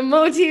not a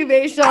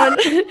motivation.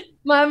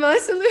 My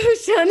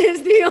solution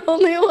is the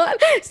only one.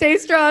 Stay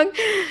strong.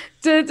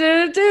 She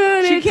can't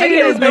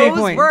get as many Those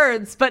points.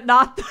 words, but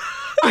not the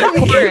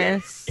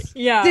Chorus.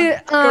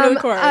 Yeah. Go to the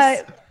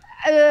chorus.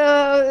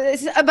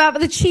 it's about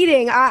the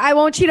cheating. I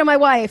won't cheat on my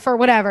wife or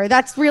whatever.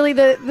 That's really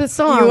the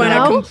song. You went a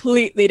no?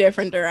 completely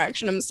different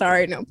direction. I'm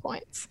sorry, no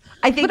points.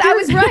 I think But I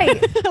was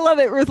right. I love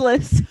it,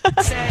 Ruthless.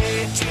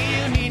 Say, do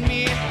you need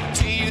me?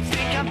 Do you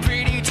think I'm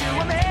pretty? Do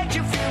I make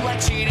you feel like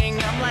cheating?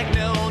 I'm like,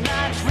 no,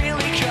 not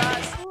really,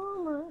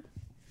 cause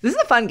This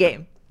is a fun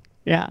game.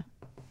 Yeah.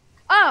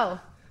 Oh.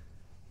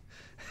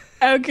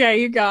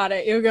 Okay, you got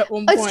it. You got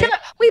 1 point.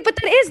 Wait, but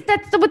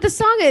that's what the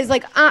song is.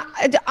 Like,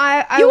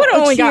 I You would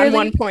have only gotten cheerleader-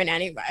 1 point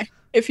anyway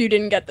if you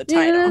didn't get the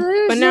title.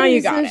 But now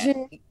you got it.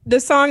 The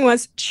song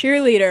was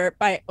Cheerleader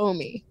by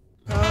Omi.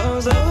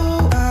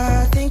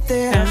 I think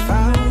that I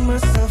found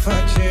myself a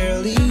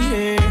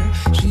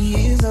cheerleader. She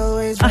is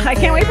always I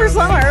can't wait for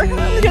summer.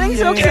 I'm getting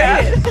so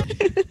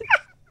excited.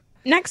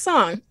 Next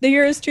song. The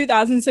year is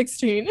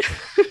 2016.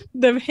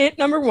 The hit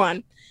number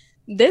 1.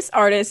 This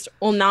artist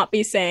will not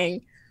be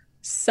saying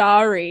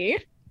sorry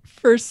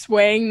for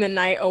swaying the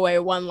night away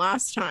one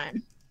last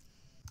time.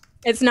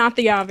 It's not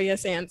the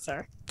obvious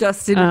answer.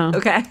 Justin. Oh.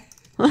 Okay.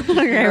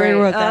 Okay, we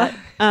wrote that.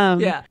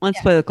 Yeah. Let's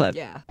play the clip.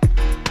 Yeah.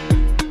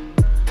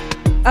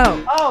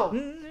 Oh.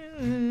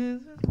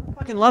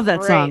 Fucking love that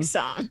Great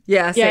song.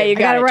 Yeah. Yeah, you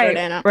got it it, right.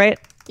 Jordana. Right?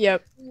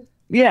 Yep.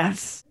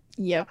 Yes.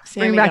 Yep. Bring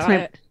Sammy back got to my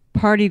it.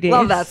 party days.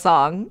 Love that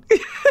song.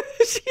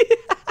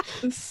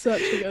 It's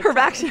such a good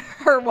Her song.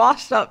 her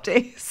washed up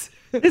days.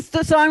 This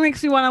the song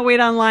makes me want to wait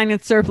online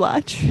at Surf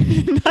Lodge.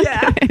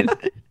 Yeah.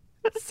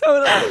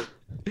 So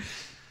nice.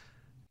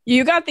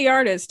 You got the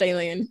artist,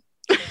 Alien.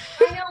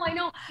 I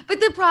know. But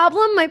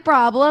my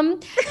problem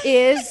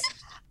is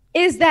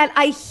that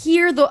I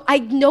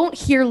don't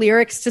hear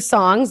lyrics to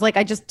songs. Like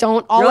I just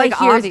don't. All You're I like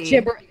hear Avi. is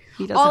gibberish.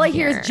 He doesn't All I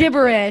hear is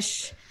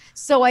gibberish.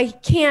 So I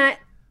can't.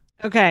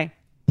 Okay.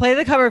 Play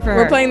the cover for her.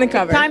 We're playing the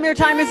cover. Your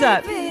time is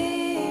up.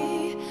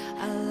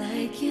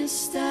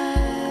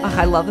 Oh,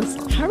 I love this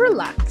song. How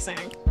relaxing.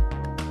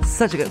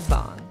 Such a good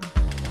song.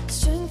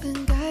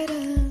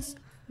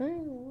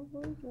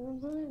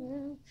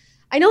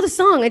 I know the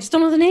song. I just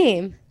don't know the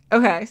name.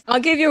 Okay. I'll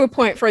give you a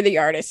point for the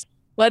artist.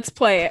 Let's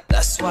play it.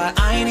 That's why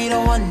I need a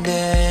one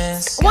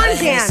dance. One Got a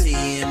dance.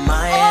 Hennessy in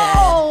my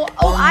Oh, hand.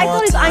 oh! I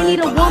thought it was I need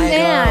a One more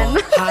time, woman.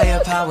 I go.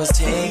 Higher powers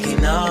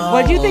taking over.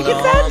 What'd you think it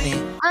said? on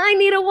me. I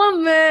need a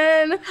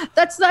woman.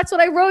 That's what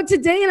I wrote to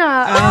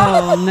Dana.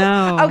 Oh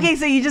no. Okay,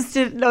 so you just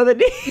didn't know the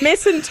name.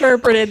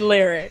 Misinterpreted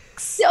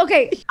lyrics.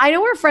 Okay, I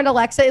know our friend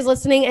Alexa is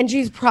listening, and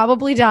she's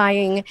probably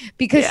dying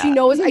because she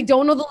knows I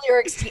don't know the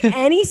lyrics to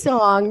any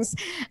songs,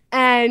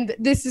 and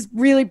this is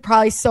really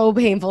probably so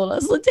painful to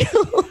listen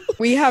to.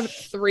 We have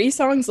 3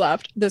 songs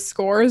left. The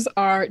scores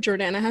are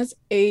Jordana has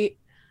 8,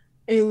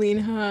 Aileen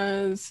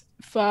has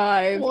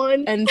 5,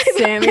 and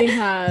Sammy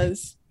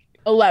has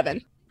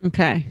 11.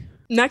 Okay.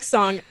 Next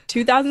song,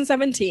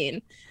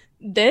 2017.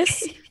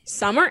 This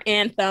summer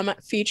anthem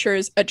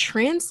features a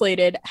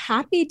translated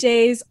Happy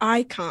Days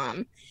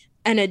icon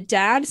and a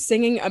dad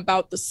singing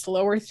about the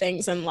slower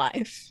things in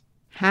life.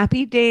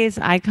 Happy Days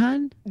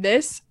icon?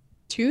 This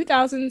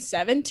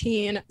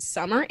 2017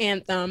 summer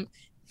anthem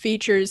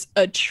features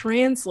a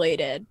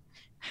translated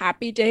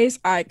Happy Days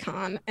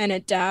icon and a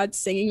dad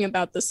singing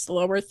about the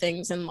slower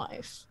things in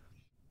life.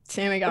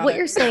 Sammy got What it.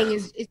 you're saying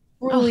is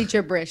really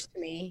gibberish to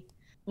me.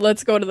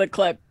 Let's go to the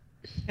clip.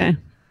 Okay.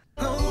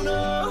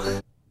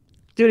 Do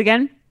it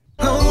again?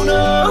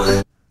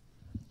 That's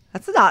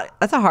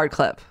a hard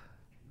clip.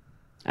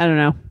 I don't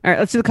know. All right,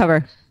 let's do the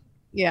cover.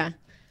 Yeah.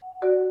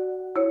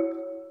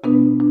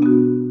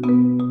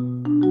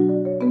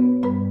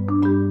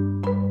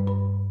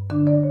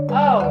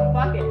 Oh,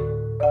 fuck it.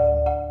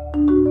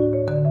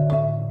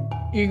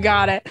 You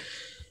got it.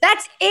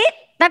 That's it?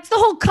 That's the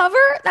whole cover?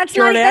 That's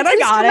not Jordana that's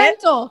got it.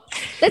 instrumental.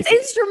 That's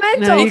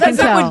instrumental. No, you can That's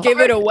That tell. would give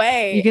it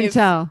away. You can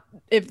tell.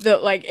 If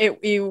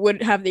you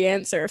would have the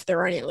answer if there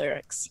were any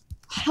lyrics.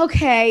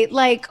 Okay,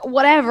 like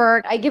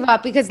whatever. I give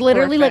up because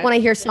literally, like Perfect. when I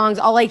hear songs,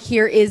 all I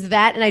hear is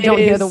that, and I don't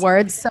hear the is-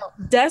 words. So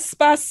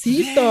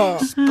Despacito.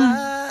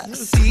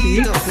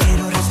 Despacito,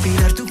 quiero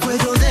respirar tu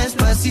cuello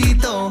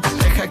despacito.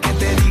 Deja que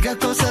te diga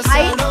cosas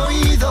al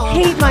oído.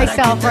 hate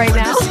myself right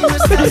now. Si no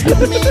estás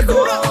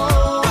conmigo.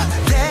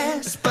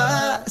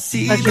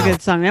 Despacito. Such a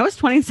good song. That was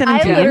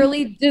 2017. I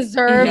literally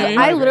deserve. Mhm.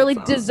 I literally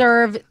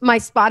deserve my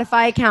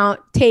Spotify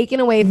account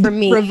taken away from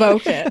me.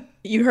 Revoke it.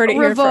 You heard it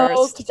here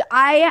first. Revoked.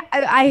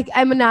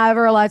 I'm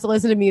never allowed to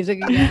listen to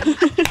music again.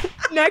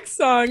 Next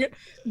song.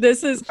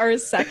 This is our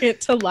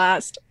second to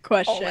last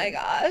question. Oh my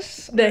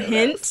gosh. The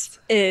hint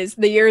is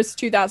the year is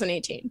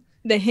 2018.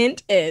 The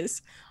hint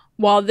is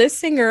while this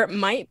singer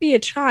might be a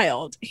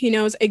child, he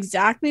knows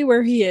exactly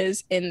where he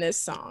is in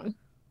this song.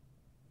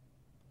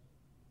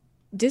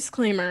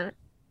 Disclaimer,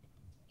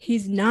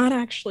 he's not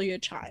actually a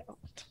child.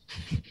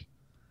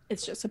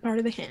 It's just a part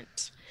of the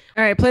hint.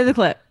 All right, play the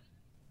clip.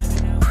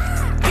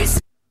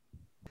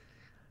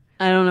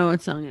 I don't know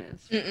what song it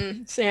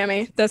is.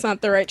 Sammy, that's not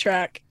the right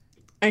track.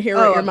 I hear Oh,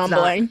 what you're it's not.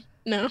 mumbling.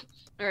 No.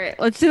 All right,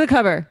 let's do the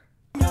cover.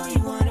 Know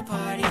you wanna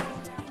party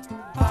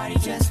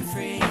just for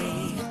free.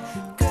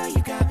 Girl,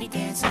 you got me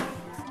dancing,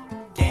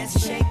 dance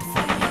and shake the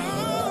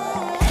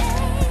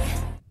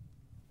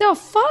the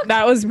fuck?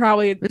 That was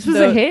probably This was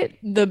a hit?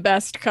 The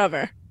best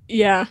cover.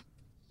 Yeah.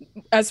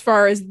 As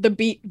far as the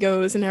beat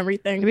goes and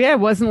everything. Maybe I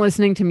wasn't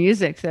listening to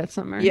music that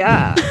summer.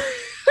 Yeah.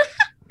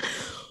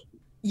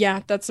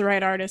 Yeah, that's the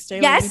right artist.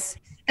 Aileen. Yes,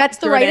 that's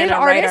the right Jordana,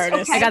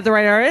 artist. Okay. I got the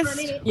right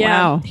artist?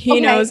 Yeah, Wow. he Okay,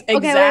 knows okay,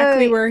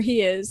 exactly wait. where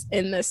he is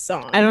in this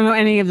song. I don't know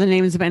any of the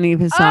names of any of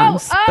his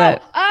songs,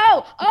 but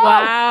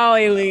Wow,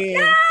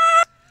 Aileen.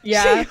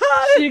 Yeah,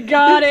 she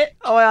got it.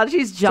 Oh my God,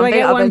 she's do I jumping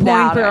get up 1 and point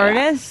down. for right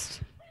now.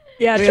 artist?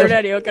 Yeah, Yeah.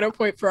 Jordana, you'll get a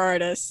point for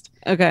artist.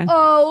 Okay.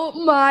 Oh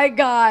my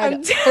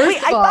God. First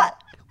of all,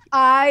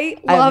 I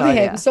I have love no him.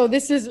 idea. So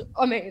this is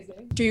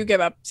amazing. Do you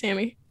give up,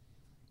 Sammy?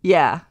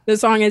 Yeah. The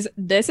song is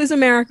 "This Is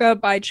America"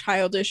 by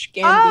Childish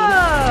Gambino.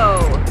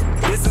 Oh.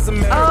 This is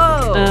America.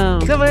 Oh.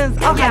 Oh. That was,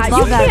 oh, Yeah, I love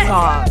you that can't-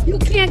 song. You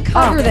can't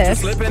cover this.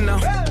 Slipping now.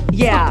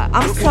 Yeah,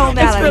 I'm so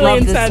mad. It's I really love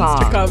this intense song.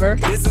 to cover.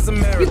 This is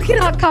America. You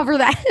cannot cover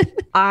that.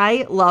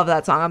 I love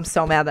that song. I'm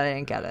so mad that I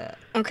didn't get it.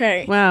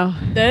 Okay, Wow.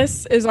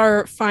 this is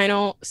our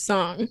final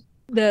song.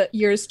 The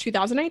year's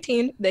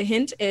 2019. The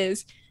hint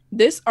is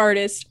this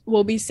artist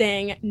will be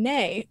saying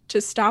nay to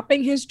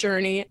stopping his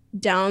journey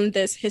down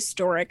this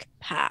historic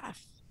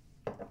path.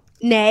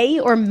 Nay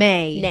or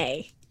may?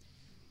 Nay.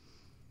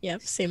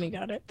 Yep, Sammy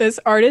got it. This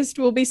artist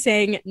will be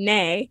saying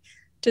nay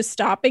to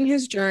stopping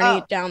his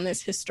journey down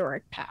this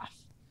historic path.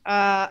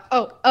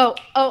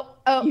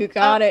 You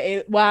got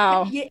it.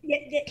 Wow.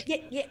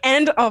 Yeah.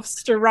 End of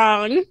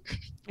strong.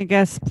 I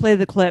guess play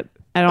the clip.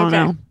 I don't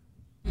Okay. know.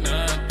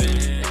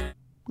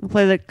 I'll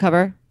play the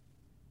cover.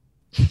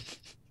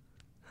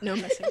 No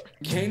missing.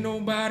 Can't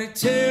nobody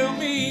tell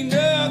me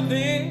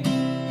nothing.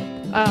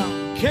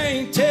 Oh,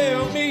 Can't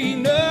tell me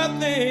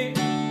nothing.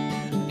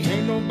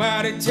 Can't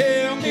nobody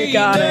tell me You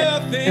got it.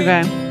 nothing.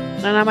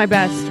 Okay. Not my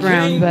best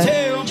round, but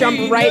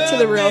jump right to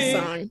the real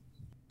song.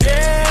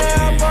 Yeah,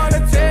 I'm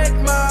gonna take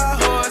my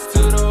horse to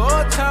the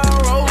old town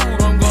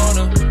road. I'm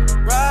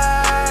gonna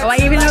ride. oh, I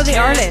even know the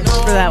artist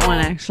for that one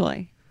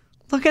actually.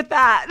 Look at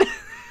that.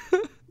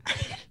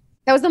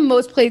 That was the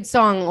most played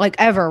song like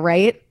ever,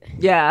 right?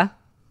 Yeah,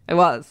 it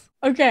was.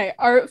 Okay,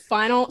 our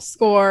final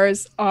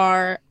scores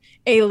are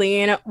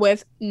Aileen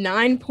with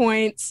 9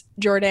 points,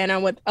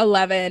 Jordana with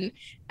 11,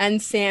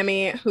 and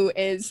Sammy, who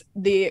is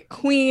the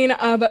queen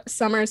of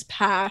Summers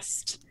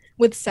Past,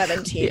 with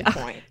 17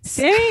 points.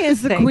 Sammy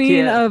is the Thank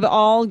queen you. of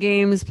all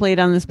games played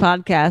on this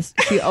podcast.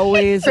 She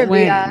always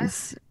Trivia.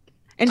 wins.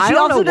 And I she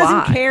don't also know doesn't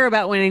why. care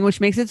about winning, which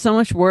makes it so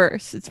much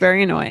worse. It's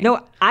very annoying.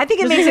 No, I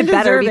think it She makes it doesn't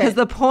better deserve because it.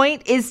 the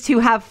point is to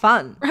have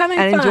fun We're having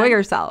and enjoy fun.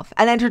 yourself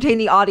and entertain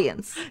the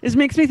audience. This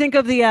makes me think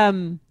of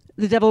the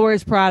Devil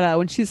Wears Prada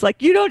when she's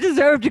like, "You don't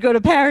deserve to go to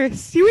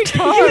Paris. You eat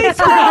tarts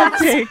for God's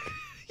sake."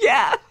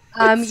 Yeah.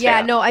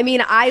 Yeah, no, I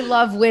mean, I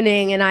love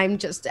winning and I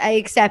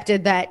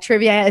accepted that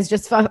trivia is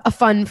just a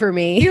fun for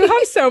me. You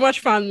have so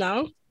much fun,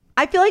 though.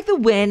 I feel like the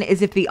win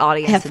is if the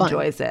audience Have fun.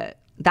 enjoys it.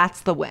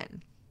 That's the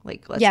win.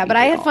 Like, let's Yeah, be but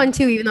I had real. fun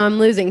too, even though I'm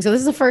losing. So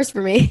this is a first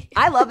for me.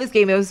 I love this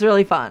game. It was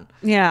really fun.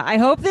 Yeah, I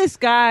hope this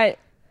got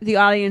the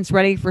audience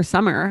ready for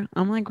summer.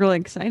 I'm like really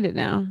excited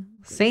now.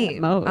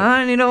 Same. Mode.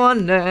 I need a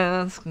one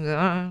dance.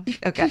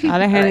 Okay.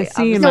 Out of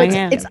Hennessy in No, my it's,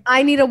 hand. it's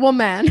I need a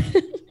woman.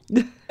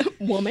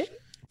 Woman.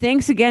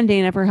 Thanks again,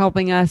 Dana, for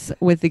helping us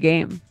with the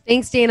game.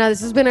 Thanks, Dana.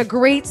 This has been a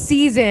great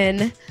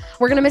season.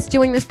 We're gonna miss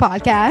doing this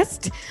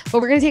podcast,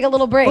 but we're gonna take a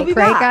little break, We'll be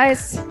right, back.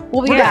 guys?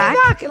 We'll be We'll back. be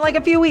back in like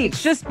a few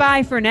weeks. Just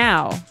bye for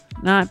now,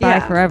 not bye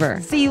Yeah.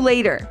 forever. See you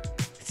later.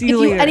 See you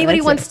later. Anybody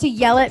That's wants it. to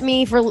yell at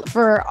me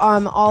for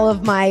all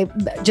of my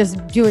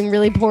just doing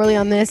really poorly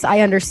on this, I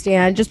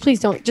understand. Just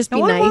please don't. Just No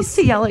be one nice. wants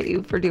to yell at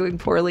you for doing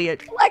poorly at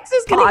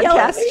Alexa's gonna yell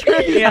at podcast me.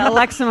 trivia. Yeah,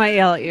 Alexa might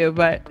yell at you,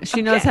 but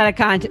she knows how to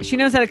contact. She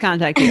knows how to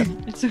contact you.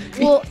 It's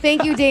okay. Well,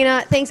 thank you,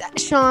 Dana. Thanks,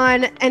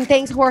 Sean. And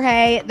thanks,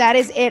 Jorge. That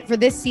is it for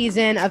this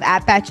season of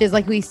At Betches.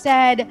 Like we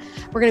said,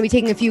 we're going to be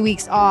taking a few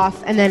weeks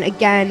off. And then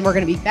again, we're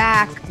going to be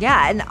back.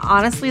 Yeah, and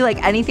honestly, like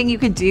anything you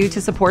could do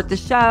to support the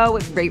show,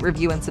 rate,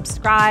 review, and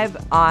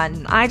subscribe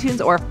on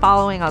iTunes or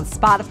following on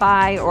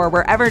Spotify or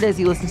wherever it is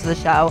you listen to the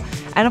show.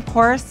 And of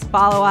course,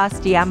 follow us,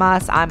 DM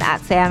us. I'm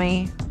at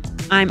Sammy.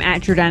 I'm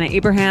at Jordana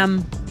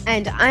Abraham.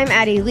 And I'm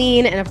at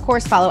Aileen. And of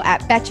course, follow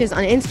At Betches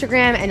on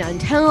Instagram. And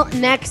until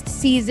next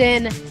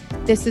season,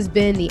 this has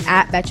been the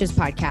At Betches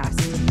podcast.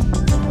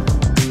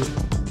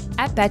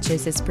 At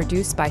Betches is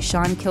produced by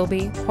Sean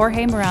Kilby,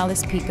 Jorge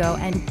Morales Pico,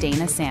 and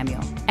Dana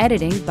Samuel.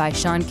 Editing by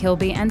Sean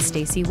Kilby and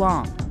Stacey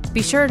Wong.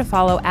 Be sure to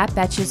follow At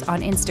Betches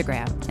on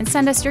Instagram and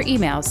send us your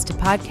emails to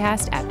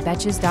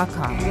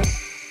podcast@betches.com.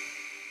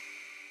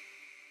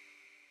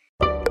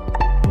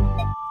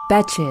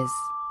 Betches.